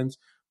defense,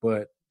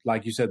 but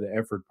like you said, the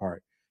effort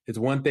part. It's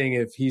one thing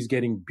if he's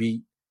getting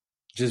beat,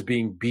 just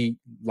being beat,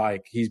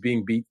 like he's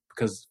being beat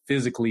because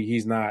physically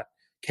he's not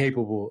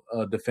capable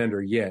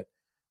defender yet,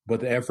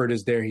 but the effort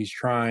is there. He's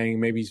trying,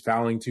 maybe he's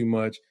fouling too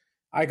much.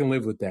 I can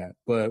live with that.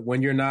 But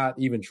when you're not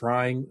even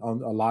trying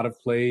on a lot of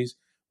plays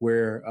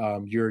where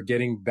you're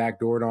getting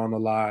backdoored on a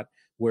lot,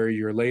 where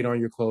you're late on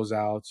your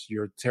closeouts,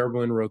 you're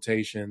terrible in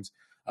rotations,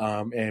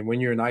 and when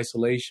you're in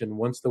isolation,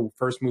 once the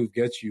first move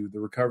gets you,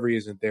 the recovery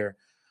isn't there.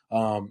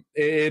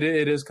 It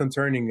is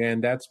concerning,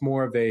 and that's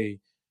more of a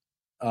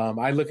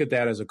I look at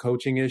that as a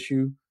coaching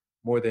issue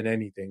more than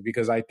anything,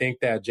 because I think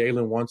that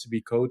Jalen wants to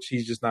be coached.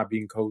 He's just not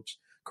being coached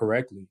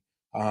correctly.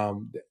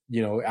 Alperen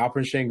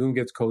Şengün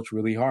gets coached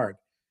really hard.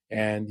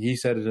 And he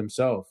said it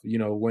himself,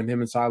 when him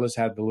and Silas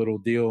had the little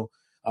deal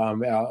on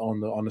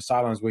the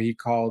sidelines where he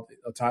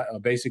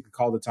basically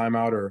called a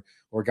timeout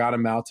or got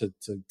him out to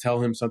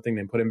tell him something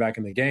and put him back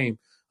in the game.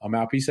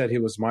 Alp, he said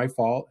it was my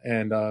fault,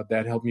 and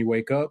that helped me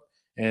wake up,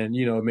 and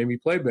it made me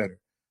play better.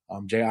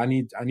 I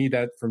need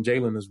that from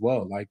Jalen as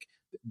well. Like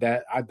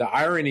that, the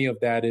irony of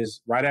that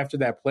is right after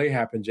that play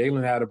happened,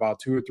 Jalen had about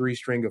 2 or 3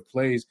 string of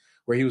plays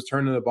where he was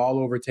turning the ball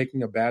over,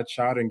 taking a bad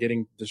shot, and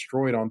getting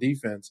destroyed on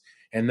defense,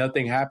 and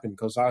nothing happened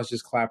because I was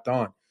just clapped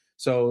on.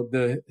 So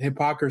the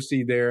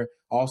hypocrisy there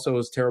also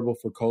is terrible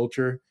for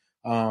culture.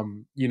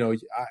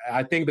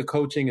 I think the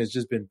coaching has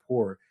just been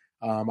poor.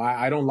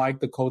 I don't like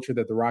the culture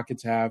that the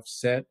Rockets have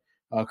set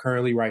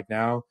currently right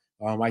now.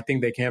 I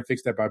think they can't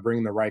fix that by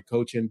bringing the right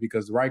coach in,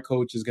 because the right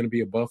coach is going to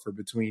be a buffer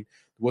between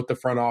what the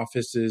front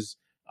office's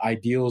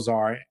ideals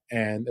are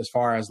and as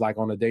far as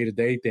on a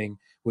day-to-day thing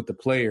with the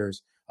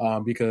players,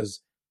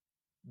 because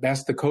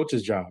that's the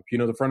coach's job.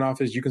 The front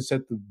office, you can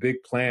set the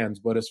big plans,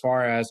 but as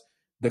far as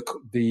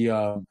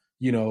the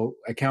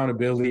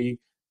accountability,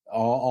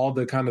 all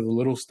the kind of the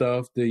little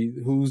stuff,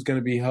 who's going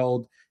to be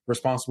held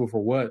responsible for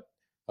what,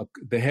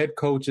 the head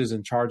coach is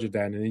in charge of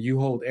that, and you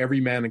hold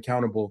every man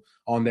accountable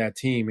on that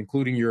team,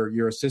 including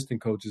your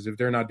assistant coaches, if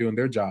they're not doing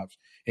their jobs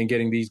and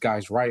getting these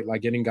guys right,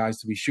 like getting guys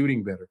to be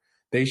shooting better.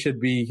 They should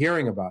be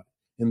hearing about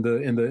it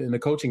in the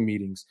coaching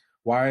meetings.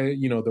 Why,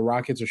 the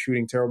Rockets are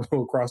shooting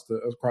terrible across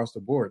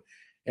the board.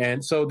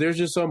 And so there's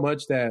just so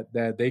much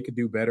that they could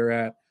do better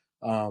at.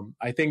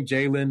 I think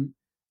Jalen,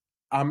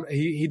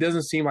 he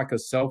doesn't seem like a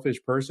selfish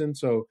person.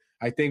 So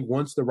I think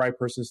once the right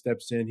person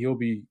steps in, he'll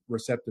be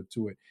receptive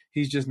to it.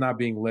 He's just not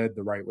being led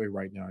the right way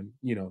right now.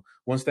 And,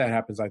 once that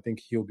happens, I think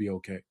he'll be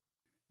okay.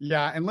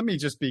 Yeah. And let me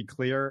just be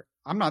clear.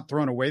 I'm not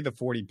throwing away the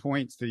 40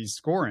 points that he's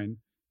scoring.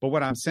 But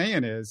what I'm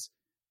saying is,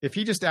 if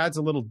he just adds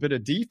a little bit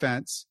of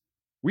defense,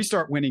 we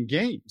start winning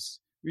games.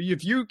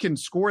 If you can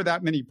score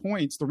that many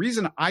points, the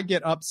reason I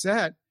get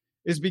upset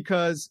is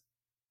because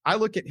I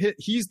look at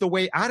he's the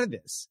way out of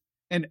this.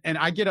 And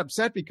I get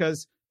upset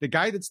because the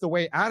guy that's the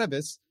way out of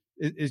this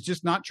is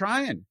just not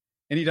trying,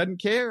 and he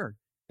doesn't care.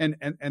 And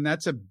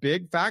that's a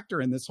big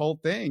factor in this whole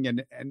thing.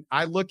 And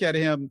I look at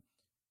him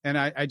and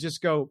I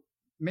just go,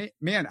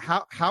 man,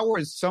 how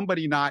is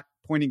somebody not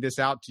pointing this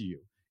out to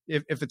you?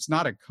 If it's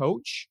not a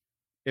coach,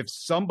 if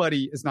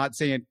somebody is not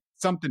saying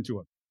something to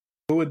him.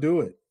 Who would do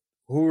it?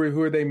 Who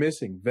are they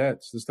missing?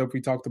 Vets, the stuff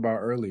we talked about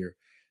earlier.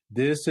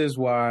 This is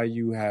why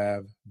you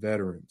have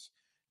veterans.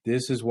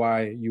 This is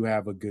why you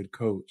have a good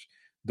coach.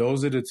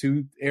 Those are the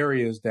two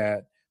areas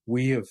that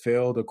we have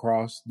failed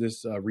across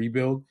this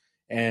rebuild.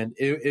 And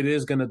it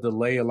is going to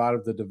delay a lot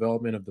of the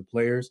development of the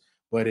players.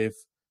 But if,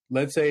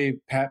 let's say,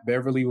 Pat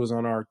Beverly was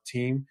on our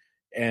team,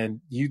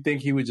 and you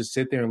think he would just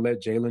sit there and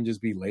let Jalen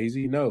just be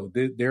lazy? No,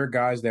 there are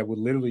guys that would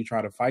literally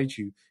try to fight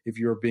you if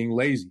you're being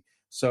lazy.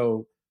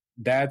 So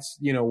that's,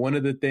 one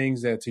of the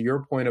things that, to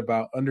your point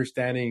about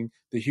understanding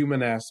the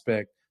human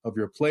aspect of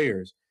your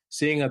players,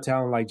 seeing a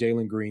talent like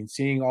Jalen Green,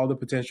 seeing all the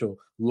potential,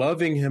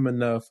 loving him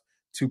enough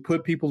to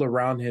put people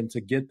around him to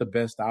get the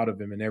best out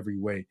of him in every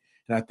way.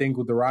 And I think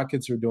what the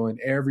Rockets are doing,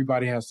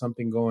 everybody has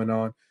something going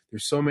on.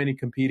 There's so many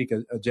competing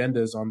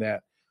agendas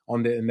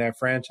in that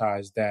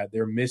franchise that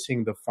they're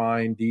missing the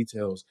fine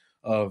details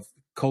of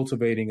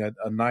cultivating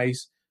a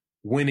nice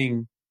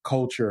winning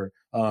culture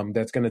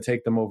that's going to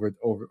take them over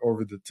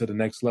to the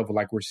next level,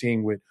 like we're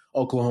seeing with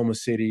Oklahoma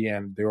City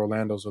and the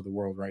Orlandos of the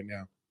world right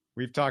now.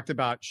 We've talked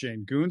about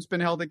Shane Goon's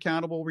been held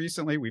accountable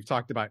recently. We've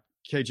talked about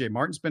KJ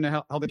Martin's been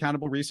held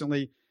accountable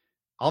recently.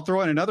 I'll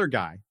throw in another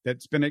guy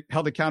that's been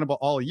held accountable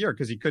all year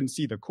because he couldn't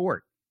see the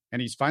court.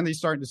 And he's finally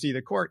starting to see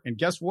the court. And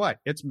guess what?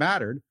 It's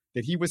mattered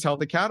that he was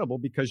held accountable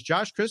because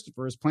Josh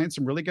Christopher is playing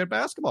some really good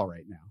basketball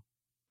right now.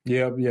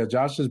 Yeah.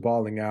 Josh is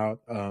balling out.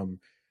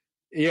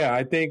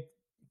 I think,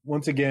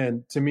 once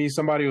again, to me,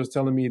 somebody was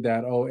telling me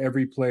that,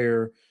 every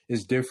player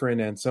is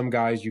different and some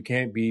guys you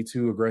can't be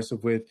too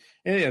aggressive with.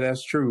 And yeah,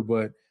 that's true.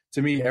 But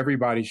to me,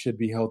 everybody should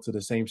be held to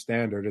the same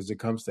standard as it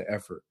comes to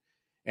effort.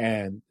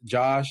 And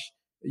Josh,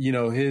 he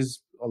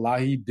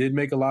did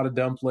make a lot of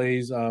dumb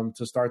plays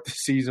to start the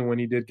season when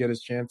he did get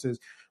his chances.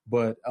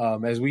 But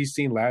as we've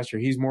seen last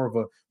year, he's more of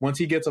once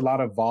he gets a lot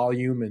of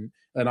volume and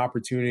an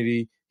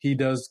opportunity, he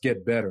does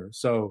get better.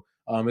 So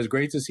it's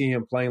great to see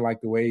him playing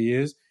like the way he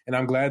is. And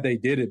I'm glad they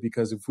did it,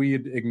 because if we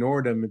had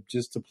ignored him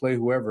just to play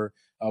whoever,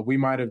 we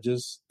might have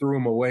just threw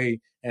him away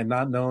and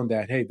not known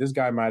that, hey, this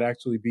guy might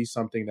actually be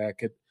something that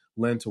could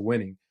lend to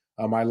winning.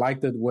 I like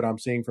what I'm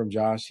seeing from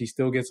Josh. He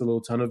still gets a little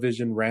tunnel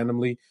vision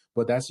randomly,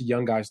 but that's the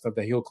young guy stuff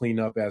that he'll clean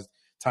up as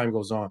time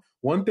goes on.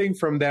 One thing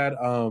from that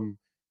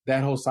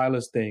whole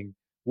Silas thing,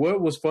 what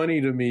was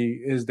funny to me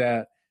is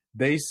that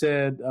they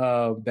said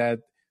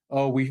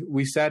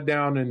we sat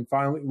down and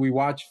finally we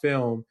watched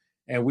film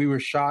and we were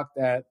shocked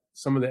at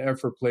some of the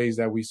effort plays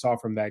that we saw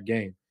from that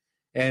game.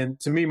 And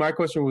to me, my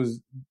question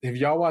was, have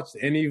y'all watched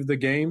any of the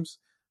games?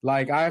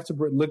 Like, I have to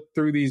look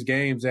through these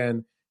games,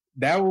 and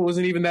that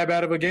wasn't even that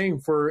bad of a game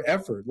for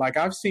effort. Like,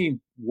 I've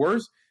seen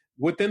worse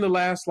within the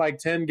last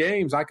 10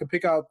 games. I could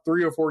pick out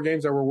 3 or 4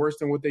 games that were worse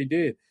than what they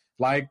did,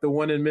 like the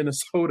one in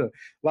Minnesota.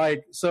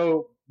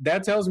 So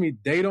that tells me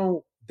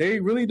they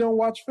really don't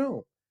watch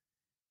film.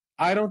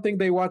 I don't think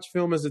they watch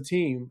film as a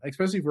team,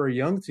 especially for a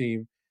young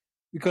team,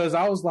 because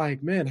I was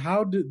like, man,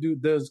 how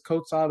does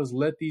Coach Silas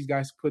let these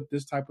guys put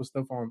this type of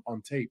stuff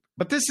on tape?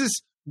 But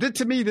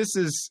to me,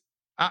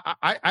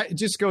 it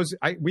just goes,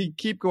 we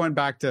keep going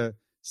back to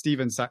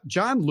Steven.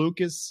 John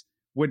Lucas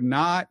would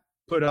not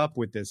put up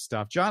with this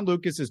stuff. John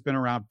Lucas has been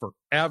around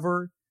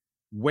forever,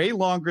 way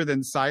longer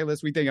than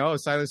Silas. We think,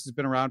 Silas has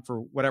been around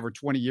for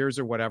 20 years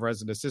or whatever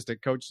as an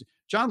assistant coach.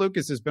 John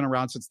Lucas has been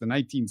around since the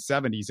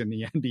 1970s in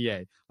the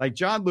NBA.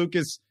 John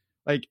Lucas,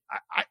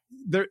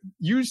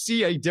 you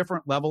see a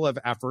different level of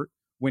effort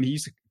when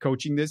he's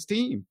coaching this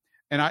team.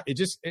 And I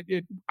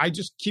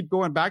just keep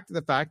going back to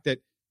the fact that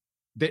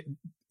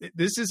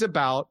this is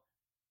about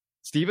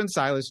Steven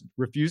Silas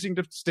refusing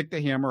to stick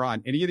the hammer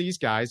on any of these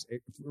guys,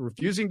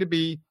 refusing to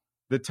be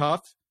the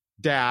tough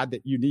dad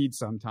that you need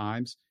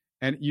sometimes.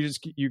 And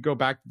you go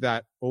back to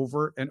that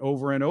over and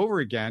over and over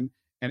again.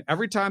 And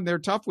every time they're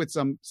tough with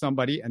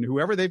somebody, and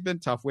whoever they've been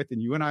tough with,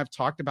 and you and I have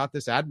talked about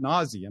this ad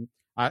nauseum,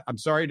 I'm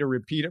sorry to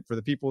repeat it for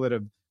the people that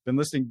have been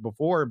listening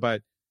before,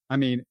 but I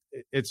mean,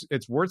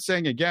 it's worth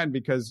saying again,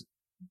 because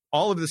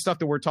all of the stuff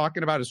that we're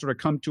talking about has sort of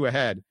come to a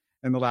head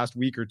in the last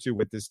week or two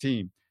with this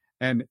team.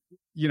 And,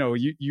 you know,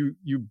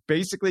 you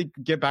basically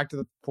get back to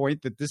the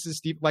point that this is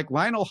Steve, like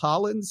Lionel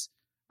Hollins.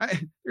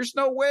 There's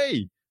no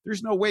way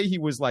he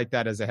was like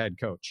that as a head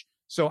coach.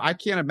 So I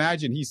can't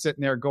imagine he's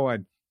sitting there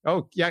going,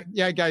 oh,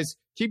 yeah, guys,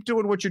 keep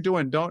doing what you're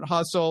doing. Don't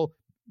hustle.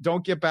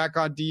 Don't get back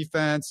on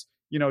defense.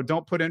 You know,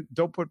 don't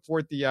put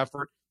forth the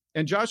effort.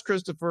 And Josh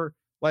Christopher,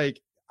 like,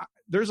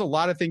 there's a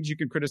lot of things you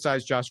can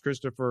criticize Josh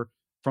Christopher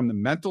from the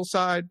mental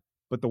side.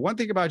 But the one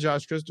thing about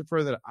Josh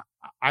Christopher that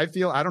I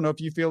feel, I don't know if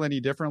you feel any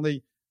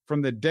differently,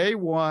 from the day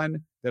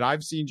one that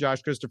I've seen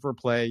Josh Christopher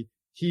play,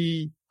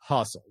 he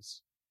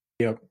hustles.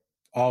 Yep.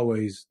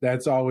 Always.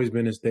 That's always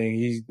been his thing.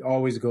 He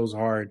always goes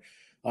hard.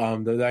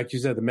 Like you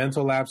said, the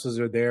mental lapses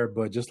are there,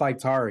 but just like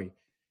Tari,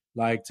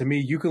 like, to me,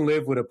 you can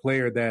live with a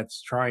player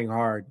that's trying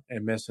hard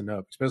and messing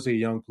up, especially a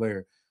young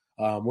player.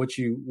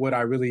 What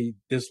I really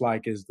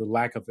dislike is the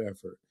lack of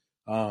effort.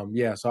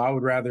 So I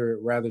would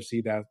rather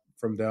see that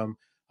from them.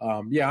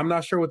 I'm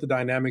not sure what the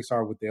dynamics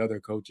are with the other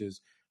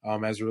coaches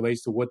as it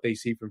relates to what they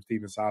see from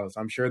Stephen Silas.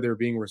 I'm sure they're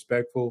being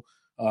respectful,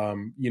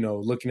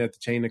 looking at the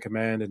chain of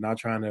command and not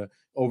trying to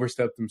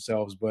overstep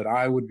themselves. But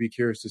I would be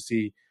curious to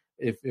see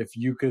if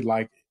you could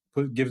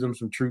give them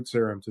some truth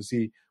serum to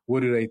see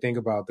what do they think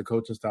about the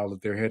coaching style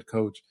of their head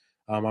coach.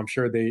 I'm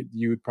sure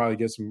you would probably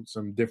get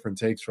some different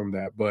takes from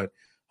that. But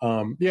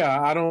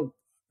I don't,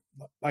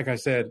 like I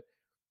said,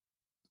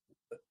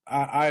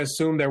 I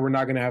assume that we're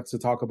not going to have to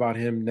talk about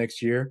him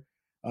next year.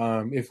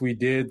 If we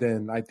did,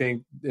 then I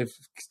think if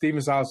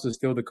Stephen Silas is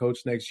still the coach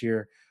next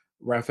year,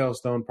 Rafael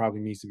Stone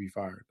probably needs to be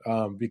fired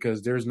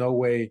because there's no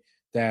way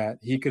that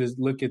he could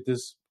look at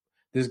this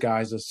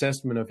guy's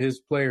assessment of his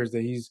players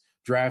that he's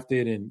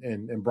drafted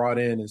and brought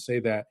in and say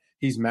that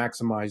he's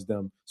maximized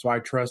them. So I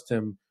trust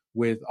him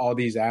with all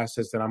these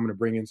assets that I'm going to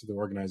bring into the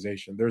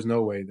organization. There's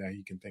no way that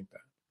he can think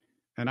that.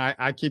 And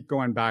I keep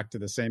going back to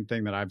the same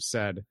thing that I've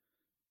said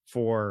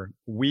for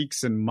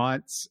weeks and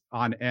months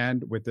on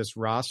end with this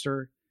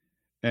roster.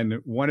 And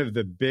one of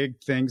the big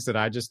things that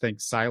I just think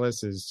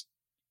Silas is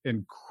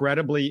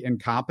incredibly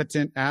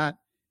incompetent at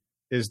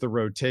is the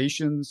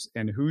rotations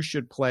and who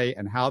should play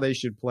and how they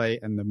should play.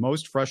 And the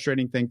most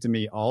frustrating thing to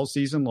me all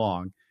season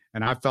long,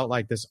 and I felt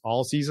like this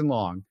all season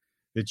long,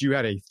 that you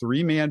had a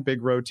 3-man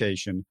big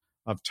rotation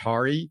of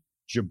Tari,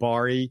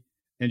 Jabari,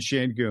 and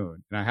Şengün.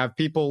 And I have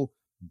people,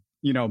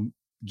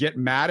 get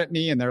mad at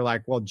me and they're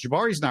like, well,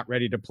 Jabari's not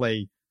ready to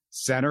play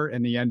center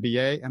in the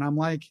NBA. And I'm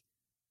like,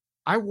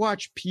 I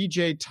watch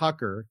PJ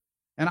Tucker,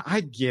 and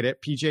I get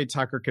it. PJ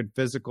Tucker could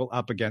physical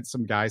up against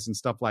some guys and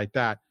stuff like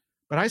that.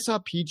 But I saw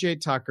PJ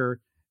Tucker,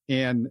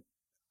 and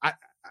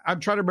I'm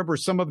trying to remember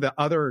some of the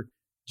other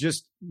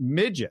just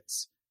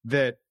midgets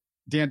that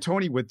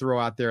D'Antoni would throw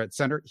out there at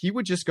center. He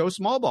would just go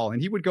small ball,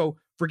 and he would go,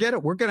 forget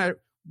it. We're going to,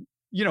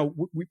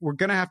 we're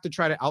going to have to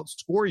try to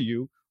outscore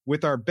you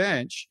with our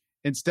bench,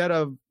 instead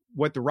of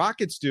what the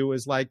Rockets do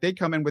is like they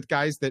come in with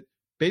guys that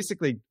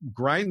basically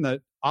grind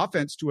the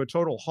offense to a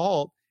total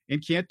halt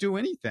and can't do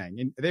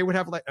anything. And they would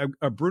have like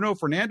a Bruno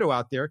Fernando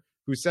out there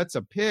who sets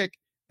a pick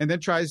and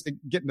then tries to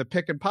get in the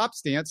pick and pop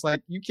stance.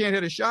 Like, you can't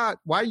hit a shot.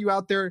 Why are you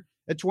out there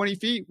at 20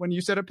 feet when you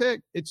set a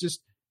pick? It's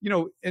just,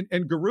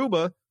 and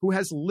Garuba, who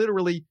has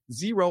literally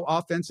zero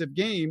offensive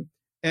game.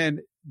 And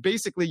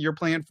basically you're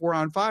playing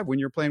 4-on-5 when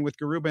you're playing with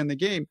Garuba in the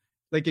game.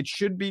 Like, it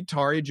should be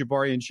Tari,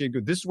 Jabari, and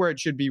Şengün. This is where it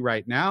should be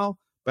right now.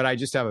 But I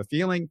just have a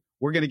feeling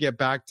we're going to get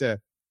back to,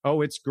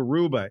 it's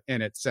Garuba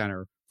in at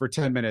center for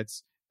 10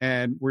 minutes.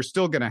 And we're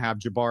still going to have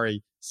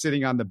Jabari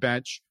sitting on the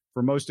bench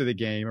for most of the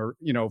game, or,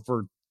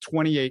 for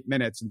 28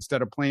 minutes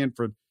instead of playing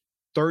for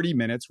 30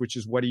 minutes, which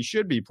is what he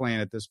should be playing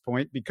at this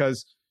point,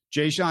 because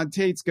Jae'Sean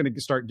Tate's going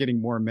to start getting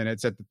more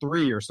minutes at the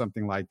 3 or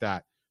something like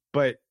that.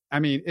 But I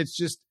mean, it's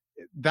just,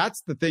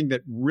 that's the thing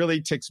that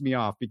really ticks me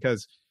off,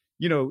 because,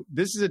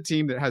 this is a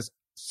team that has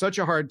such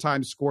a hard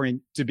time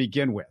scoring to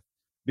begin with,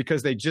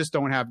 because they just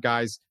don't have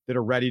guys that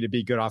are ready to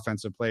be good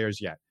offensive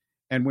players yet.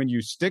 And when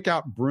you stick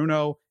out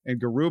Bruno and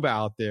Garuba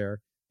out there,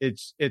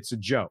 it's a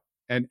joke.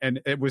 And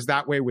it was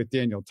that way with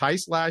Daniel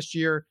Theis last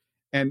year.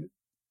 And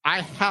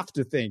I have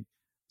to think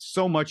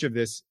so much of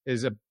this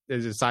is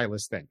a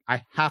Silas thing.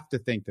 I have to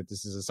think that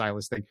this is a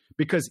Silas thing,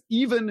 because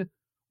even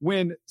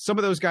when some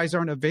of those guys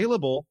aren't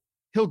available,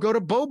 he'll go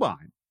to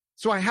Boban.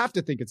 So I have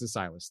to think it's a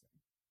Silas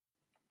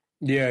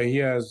thing. Yeah, he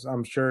has.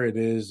 I'm sure it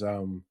is.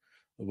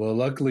 Well,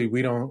 luckily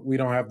we don't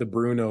have the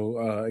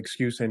Bruno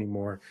excuse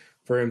anymore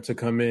for him to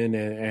come in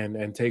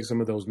and take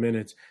some of those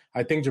minutes.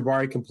 I think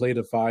Jabari can play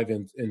the 5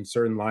 in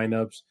certain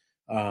lineups.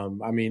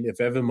 I mean,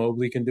 if Evan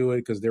Mobley can do it,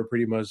 because they're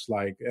pretty much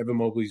like Evan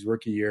Mobley's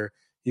rookie year,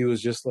 he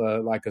was just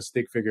like a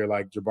stick figure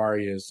like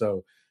Jabari is.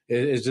 So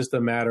it's just a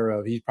matter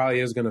of, he probably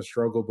is going to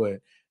struggle,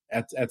 but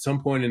at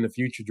some point in the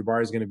future,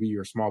 Jabari is going to be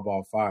your small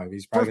ball 5.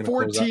 He's probably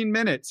for 14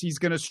 minutes. He's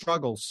going to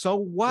struggle. So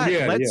what?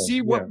 Let's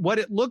see what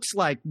it looks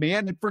like,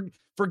 man. And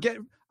forget.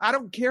 I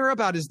don't care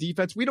about his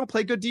defense. We don't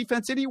play good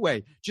defense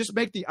anyway. Just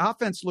make the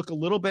offense look a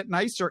little bit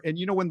nicer. And,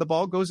 when the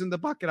ball goes in the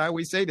bucket, I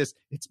always say this,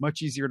 it's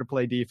much easier to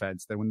play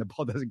defense than when the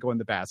ball doesn't go in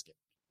the basket.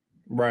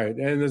 Right.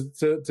 And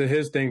to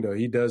his thing, though,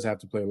 he does have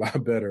to play a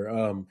lot better.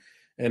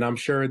 And I'm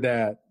sure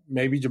that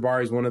maybe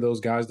Jabari is one of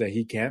those guys that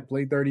he can't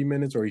play 30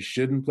 minutes or he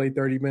shouldn't play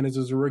 30 minutes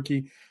as a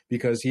rookie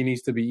because he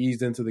needs to be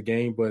eased into the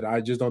game. But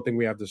I just don't think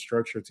we have the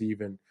structure to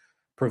even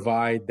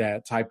provide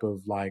that type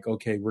of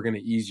okay, we're going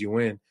to ease you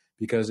in,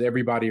 because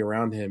everybody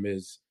around him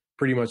is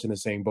pretty much in the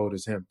same boat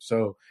as him.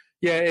 So,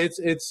 yeah,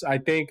 it's I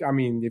think,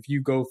 if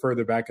you go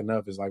further back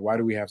enough, it's why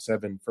do we have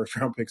 7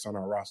 first-round picks on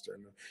our roster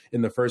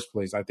in the first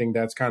place? I think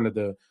that's kind of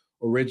the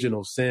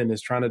original sin,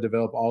 is trying to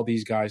develop all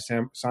these guys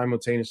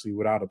simultaneously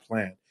without a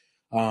plan,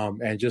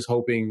 and just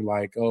hoping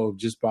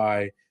just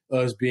by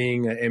us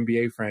being an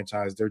NBA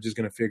franchise, they're just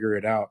going to figure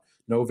it out.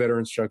 No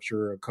veteran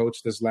structure, a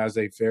coach that's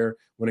laissez-faire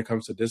when it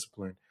comes to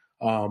discipline.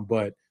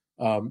 But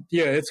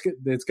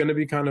it's going to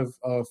be kind of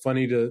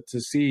funny to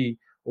see,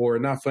 or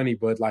not funny,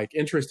 but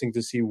interesting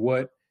to see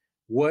what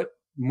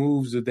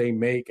moves did they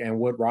make and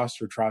what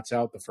roster trots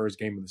out the first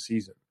game of the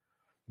season.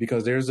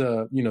 Because there's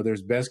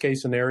best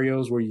case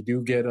scenarios where you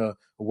do get a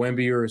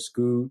Wemby or a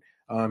Scoot.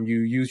 You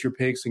use your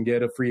picks and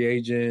get a free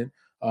agent.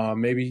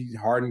 Maybe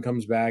Harden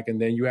comes back,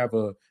 and then you have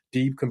a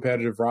deep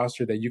competitive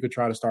roster that you could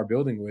try to start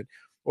building with.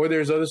 Or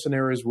there's other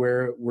scenarios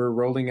where we're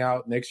rolling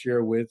out next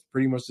year with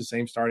pretty much the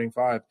same starting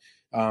 5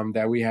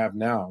 that we have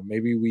now.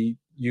 Maybe we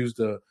use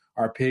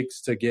our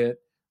picks to get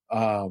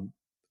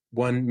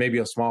maybe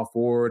a small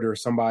forward or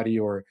somebody,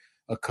 or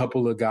a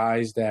couple of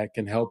guys that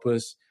can help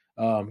us,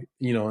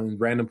 in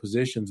random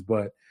positions.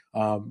 But,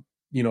 a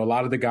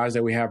lot of the guys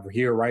that we have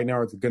here right now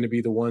are going to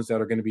be the ones that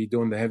are going to be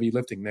doing the heavy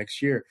lifting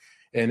next year.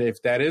 And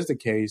if that is the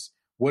case,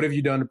 what have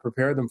you done to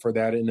prepare them for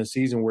that in a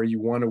season where you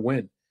want to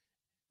win?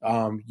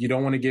 You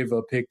don't want to give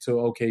a pick to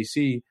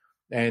OKC.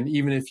 And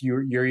even if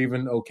you're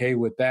even okay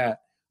with that,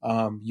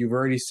 you've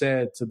already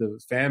said to the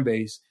fan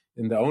base,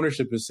 and the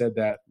ownership has said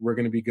that we're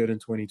going to be good in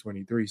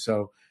 2023.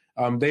 So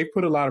they've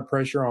put a lot of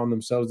pressure on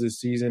themselves this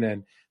season,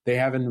 and they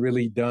haven't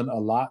really done a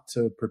lot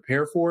to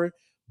prepare for it.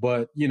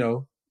 But,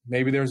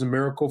 maybe there's a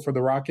miracle for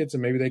the Rockets,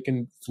 and maybe they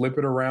can flip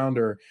it around,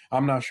 or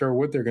I'm not sure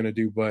what they're going to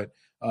do. But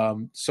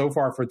so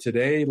far for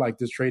today,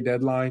 this trade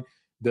deadline,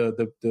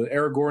 the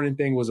Eric Gordon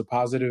thing was a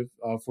positive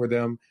for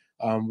them.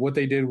 What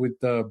they did with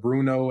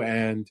Bruno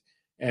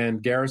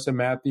and Garrison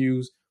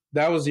Matthews,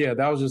 that was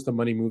just a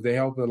money move. They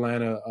helped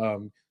Atlanta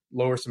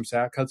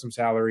cut some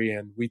salary,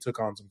 and we took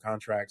on some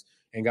contracts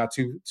and got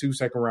two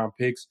second-round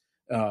picks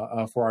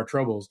for our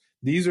troubles.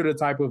 These are the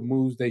type of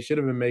moves they should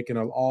have been making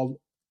all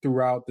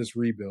throughout this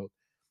rebuild.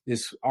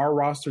 Our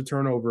roster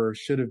turnover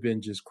should have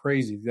been just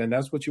crazy. And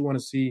that's what you want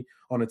to see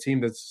on a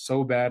team that's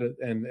so bad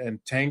and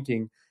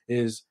tanking,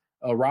 is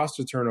a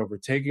roster turnover,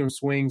 taking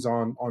swings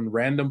on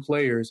random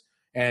players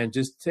and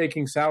just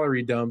taking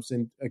salary dumps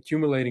and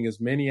accumulating as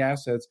many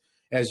assets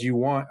as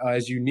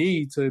you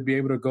need to be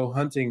able to go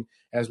hunting,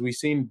 as we've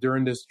seen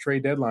during this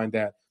trade deadline,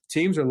 that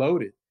teams are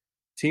loaded.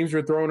 Teams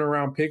are throwing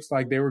around picks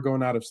like they were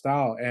going out of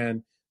style.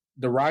 And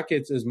the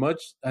Rockets,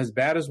 as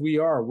bad as we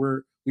are,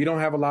 we don't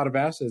have a lot of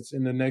assets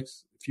in the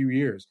next few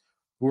years.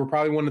 We're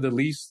probably one of the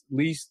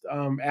least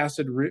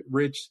asset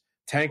rich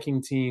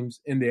tanking teams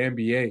in the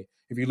NBA.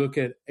 If you look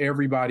at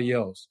everybody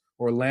else,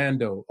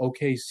 Orlando,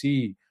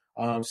 OKC,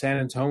 San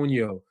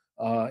Antonio,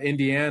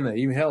 Indiana,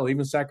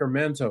 even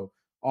Sacramento,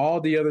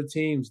 all the other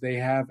teams, they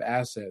have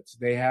assets.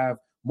 They have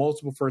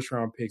multiple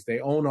first-round picks. They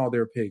own all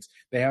their picks.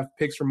 They have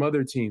picks from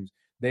other teams.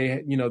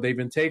 They've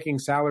been taking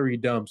salary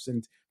dumps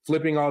and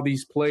flipping all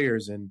these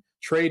players and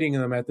trading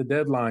them at the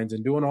deadlines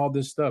and doing all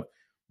this stuff.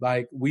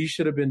 We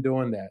should have been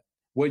doing that.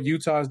 What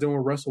Utah is doing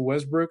with Russell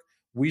Westbrook,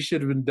 we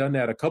should have been done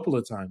that a couple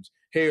of times.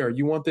 Hey,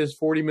 you want this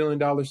 $40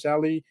 million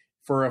salary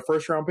for a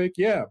first-round pick?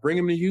 Yeah, bring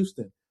him to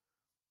Houston.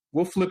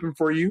 We'll flip him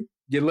for you.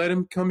 You let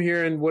him come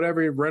here and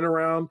whatever, run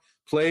around,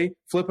 play,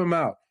 flip him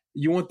out.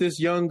 You want this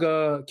young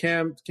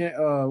Cam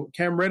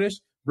Reddish?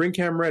 Bring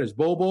Cam Reddish.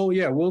 Bobo?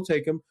 Yeah, we'll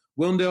take him.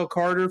 Wendell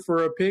Carter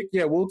for a pick?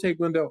 Yeah, we'll take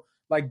Wendell.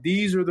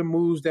 These are the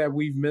moves that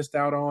we've missed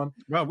out on.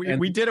 Well,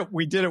 we did it.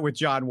 We did it with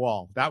John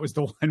Wall. That was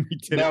the one we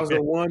did. That was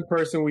the one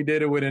person we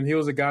did it with, and he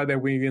was a guy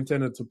that we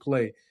intended to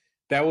play.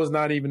 That was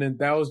not even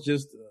that was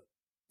just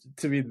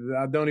to me.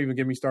 Don't even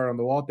get me started on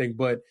the Wall thing.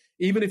 But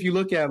even if you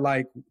look at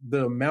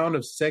the amount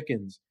of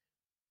seconds,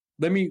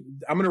 I'm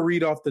going to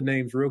read off the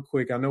names real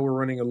quick. I know we're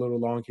running a little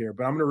long here,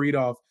 but I'm going to read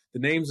off the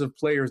names of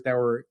players that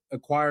were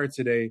acquired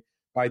today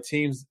by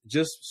teams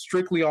just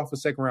strictly off of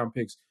second-round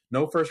picks.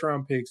 No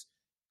first-round picks,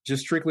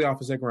 just strictly off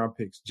of second-round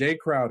picks. Jay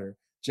Crowder,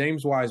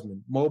 James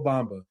Wiseman, Mo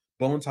Bamba,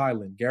 Bones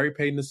Highland, Gary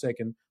Payton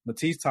II,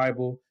 Matisse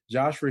Thybulle,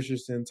 Josh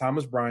Richardson,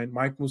 Thomas Bryant,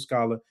 Mike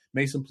Muscala,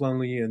 Mason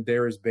Plumlee, and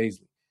Darius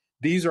Bazley.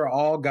 These are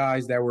all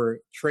guys that were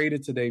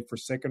traded today for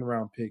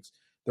second-round picks.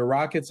 The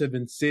Rockets have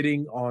been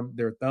sitting on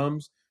their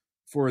thumbs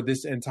for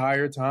this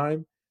entire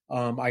time.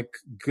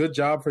 Good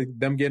job for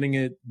them getting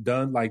it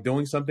done,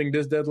 doing something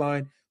this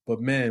deadline. But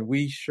man,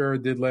 we sure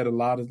did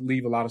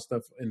leave a lot of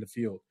stuff in the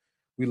field.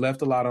 We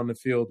left a lot on the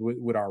field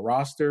with our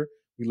roster.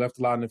 We left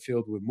a lot on the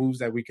field with moves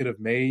that we could have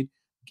made,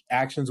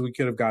 actions we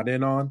could have got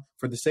in on.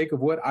 For the sake of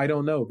what, I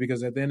don't know,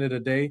 because at the end of the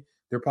day,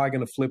 they're probably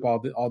going to flip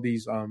all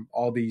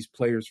these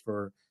players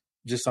for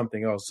just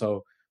something else.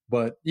 So,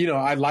 but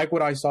I like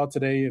what I saw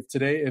today.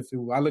 If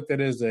I looked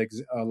at it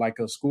as like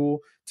a school,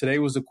 today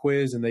was a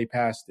quiz and they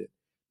passed it.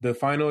 The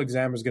final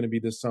exam is going to be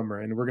this summer,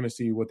 and we're going to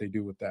see what they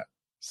do with that.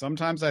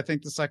 Sometimes I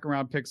think the second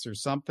round picks are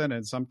something,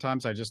 and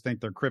sometimes I just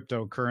think they're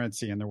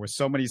cryptocurrency. And there were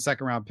so many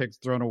second round picks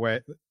thrown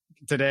away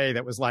today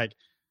that was like,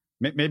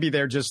 maybe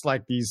they're just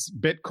like these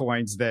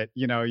Bitcoins that,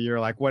 you're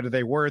like, what are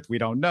they worth? We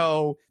don't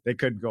know. They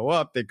could go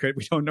up.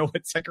 We don't know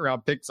what second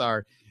round picks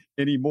are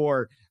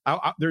anymore.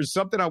 There's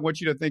something I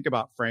want you to think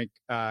about, Frank,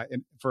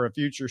 for a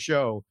future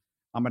show.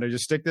 I'm going to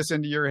just stick this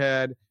into your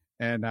head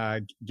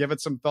and give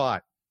it some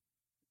thought.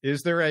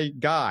 Is there a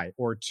guy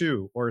or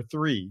two or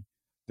three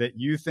that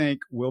you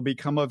think will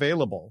become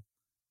available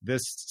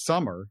this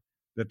summer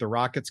that the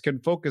Rockets can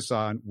focus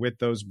on with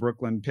those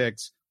Brooklyn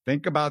picks?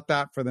 Think about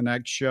that for the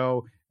next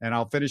show. And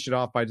I'll finish it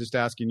off by just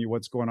asking you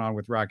what's going on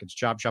with Rockets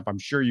Chop Shop. I'm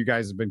sure you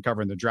guys have been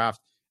covering the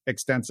draft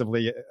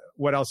extensively.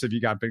 What else have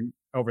you got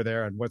over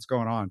there and what's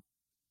going on?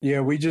 Yeah,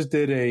 we just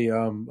did a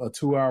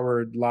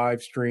 2-hour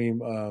live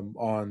stream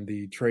on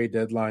the trade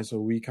deadline. So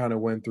we kind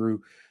of went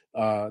through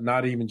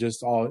not even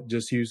just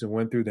Houston,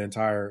 went through the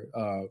entire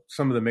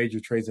some of the major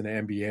trades in the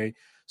NBA.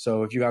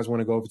 So if you guys want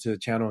to go over to the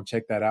channel and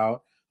check that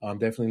out,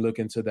 definitely look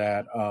into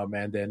that.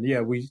 And then,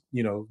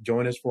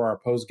 join us for our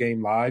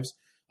post-game lives.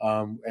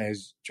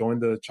 As join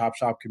the Chop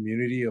Shop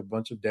community, a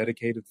bunch of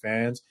dedicated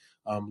fans.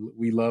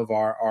 We love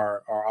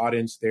our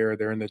audience there.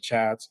 They're in the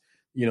chats,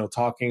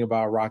 talking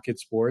about Rocket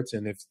sports.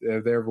 And if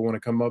they ever want to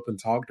come up and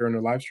talk during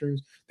the live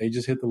streams, they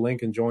just hit the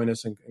link and join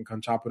us and come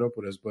chop it up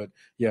with us. But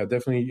yeah,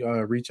 definitely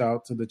reach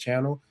out to the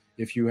channel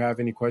if you have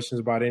any questions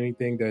about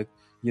anything that,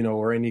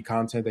 or any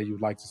content that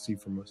you'd like to see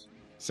from us.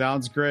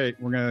 Sounds great.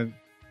 We're going to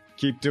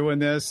keep doing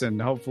this,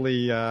 and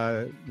hopefully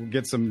we'll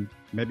get some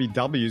maybe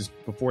W's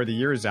before the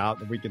year's out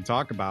that we can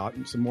talk about,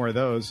 and some more of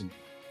those. And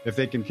if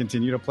they can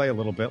continue to play a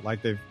little bit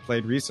like they've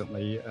played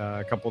recently,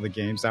 a couple of the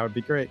games, that would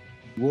be great.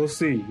 We'll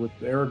see. With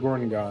Eric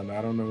Gordon gone,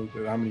 I don't know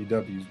how many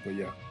W's, but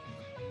yeah.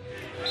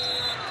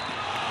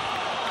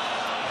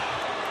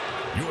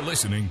 You're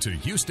listening to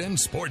Houston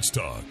Sports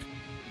Talk.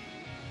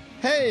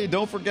 Hey,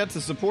 don't forget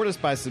to support us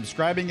by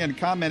subscribing and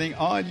commenting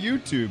on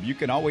YouTube. You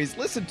can always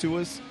listen to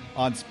us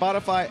on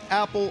Spotify,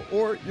 Apple,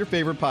 or your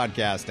favorite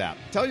podcast app.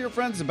 Tell your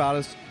friends about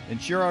us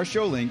and share our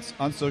show links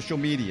on social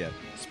media.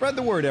 Spread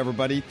the word,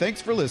 everybody.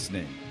 Thanks for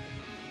listening.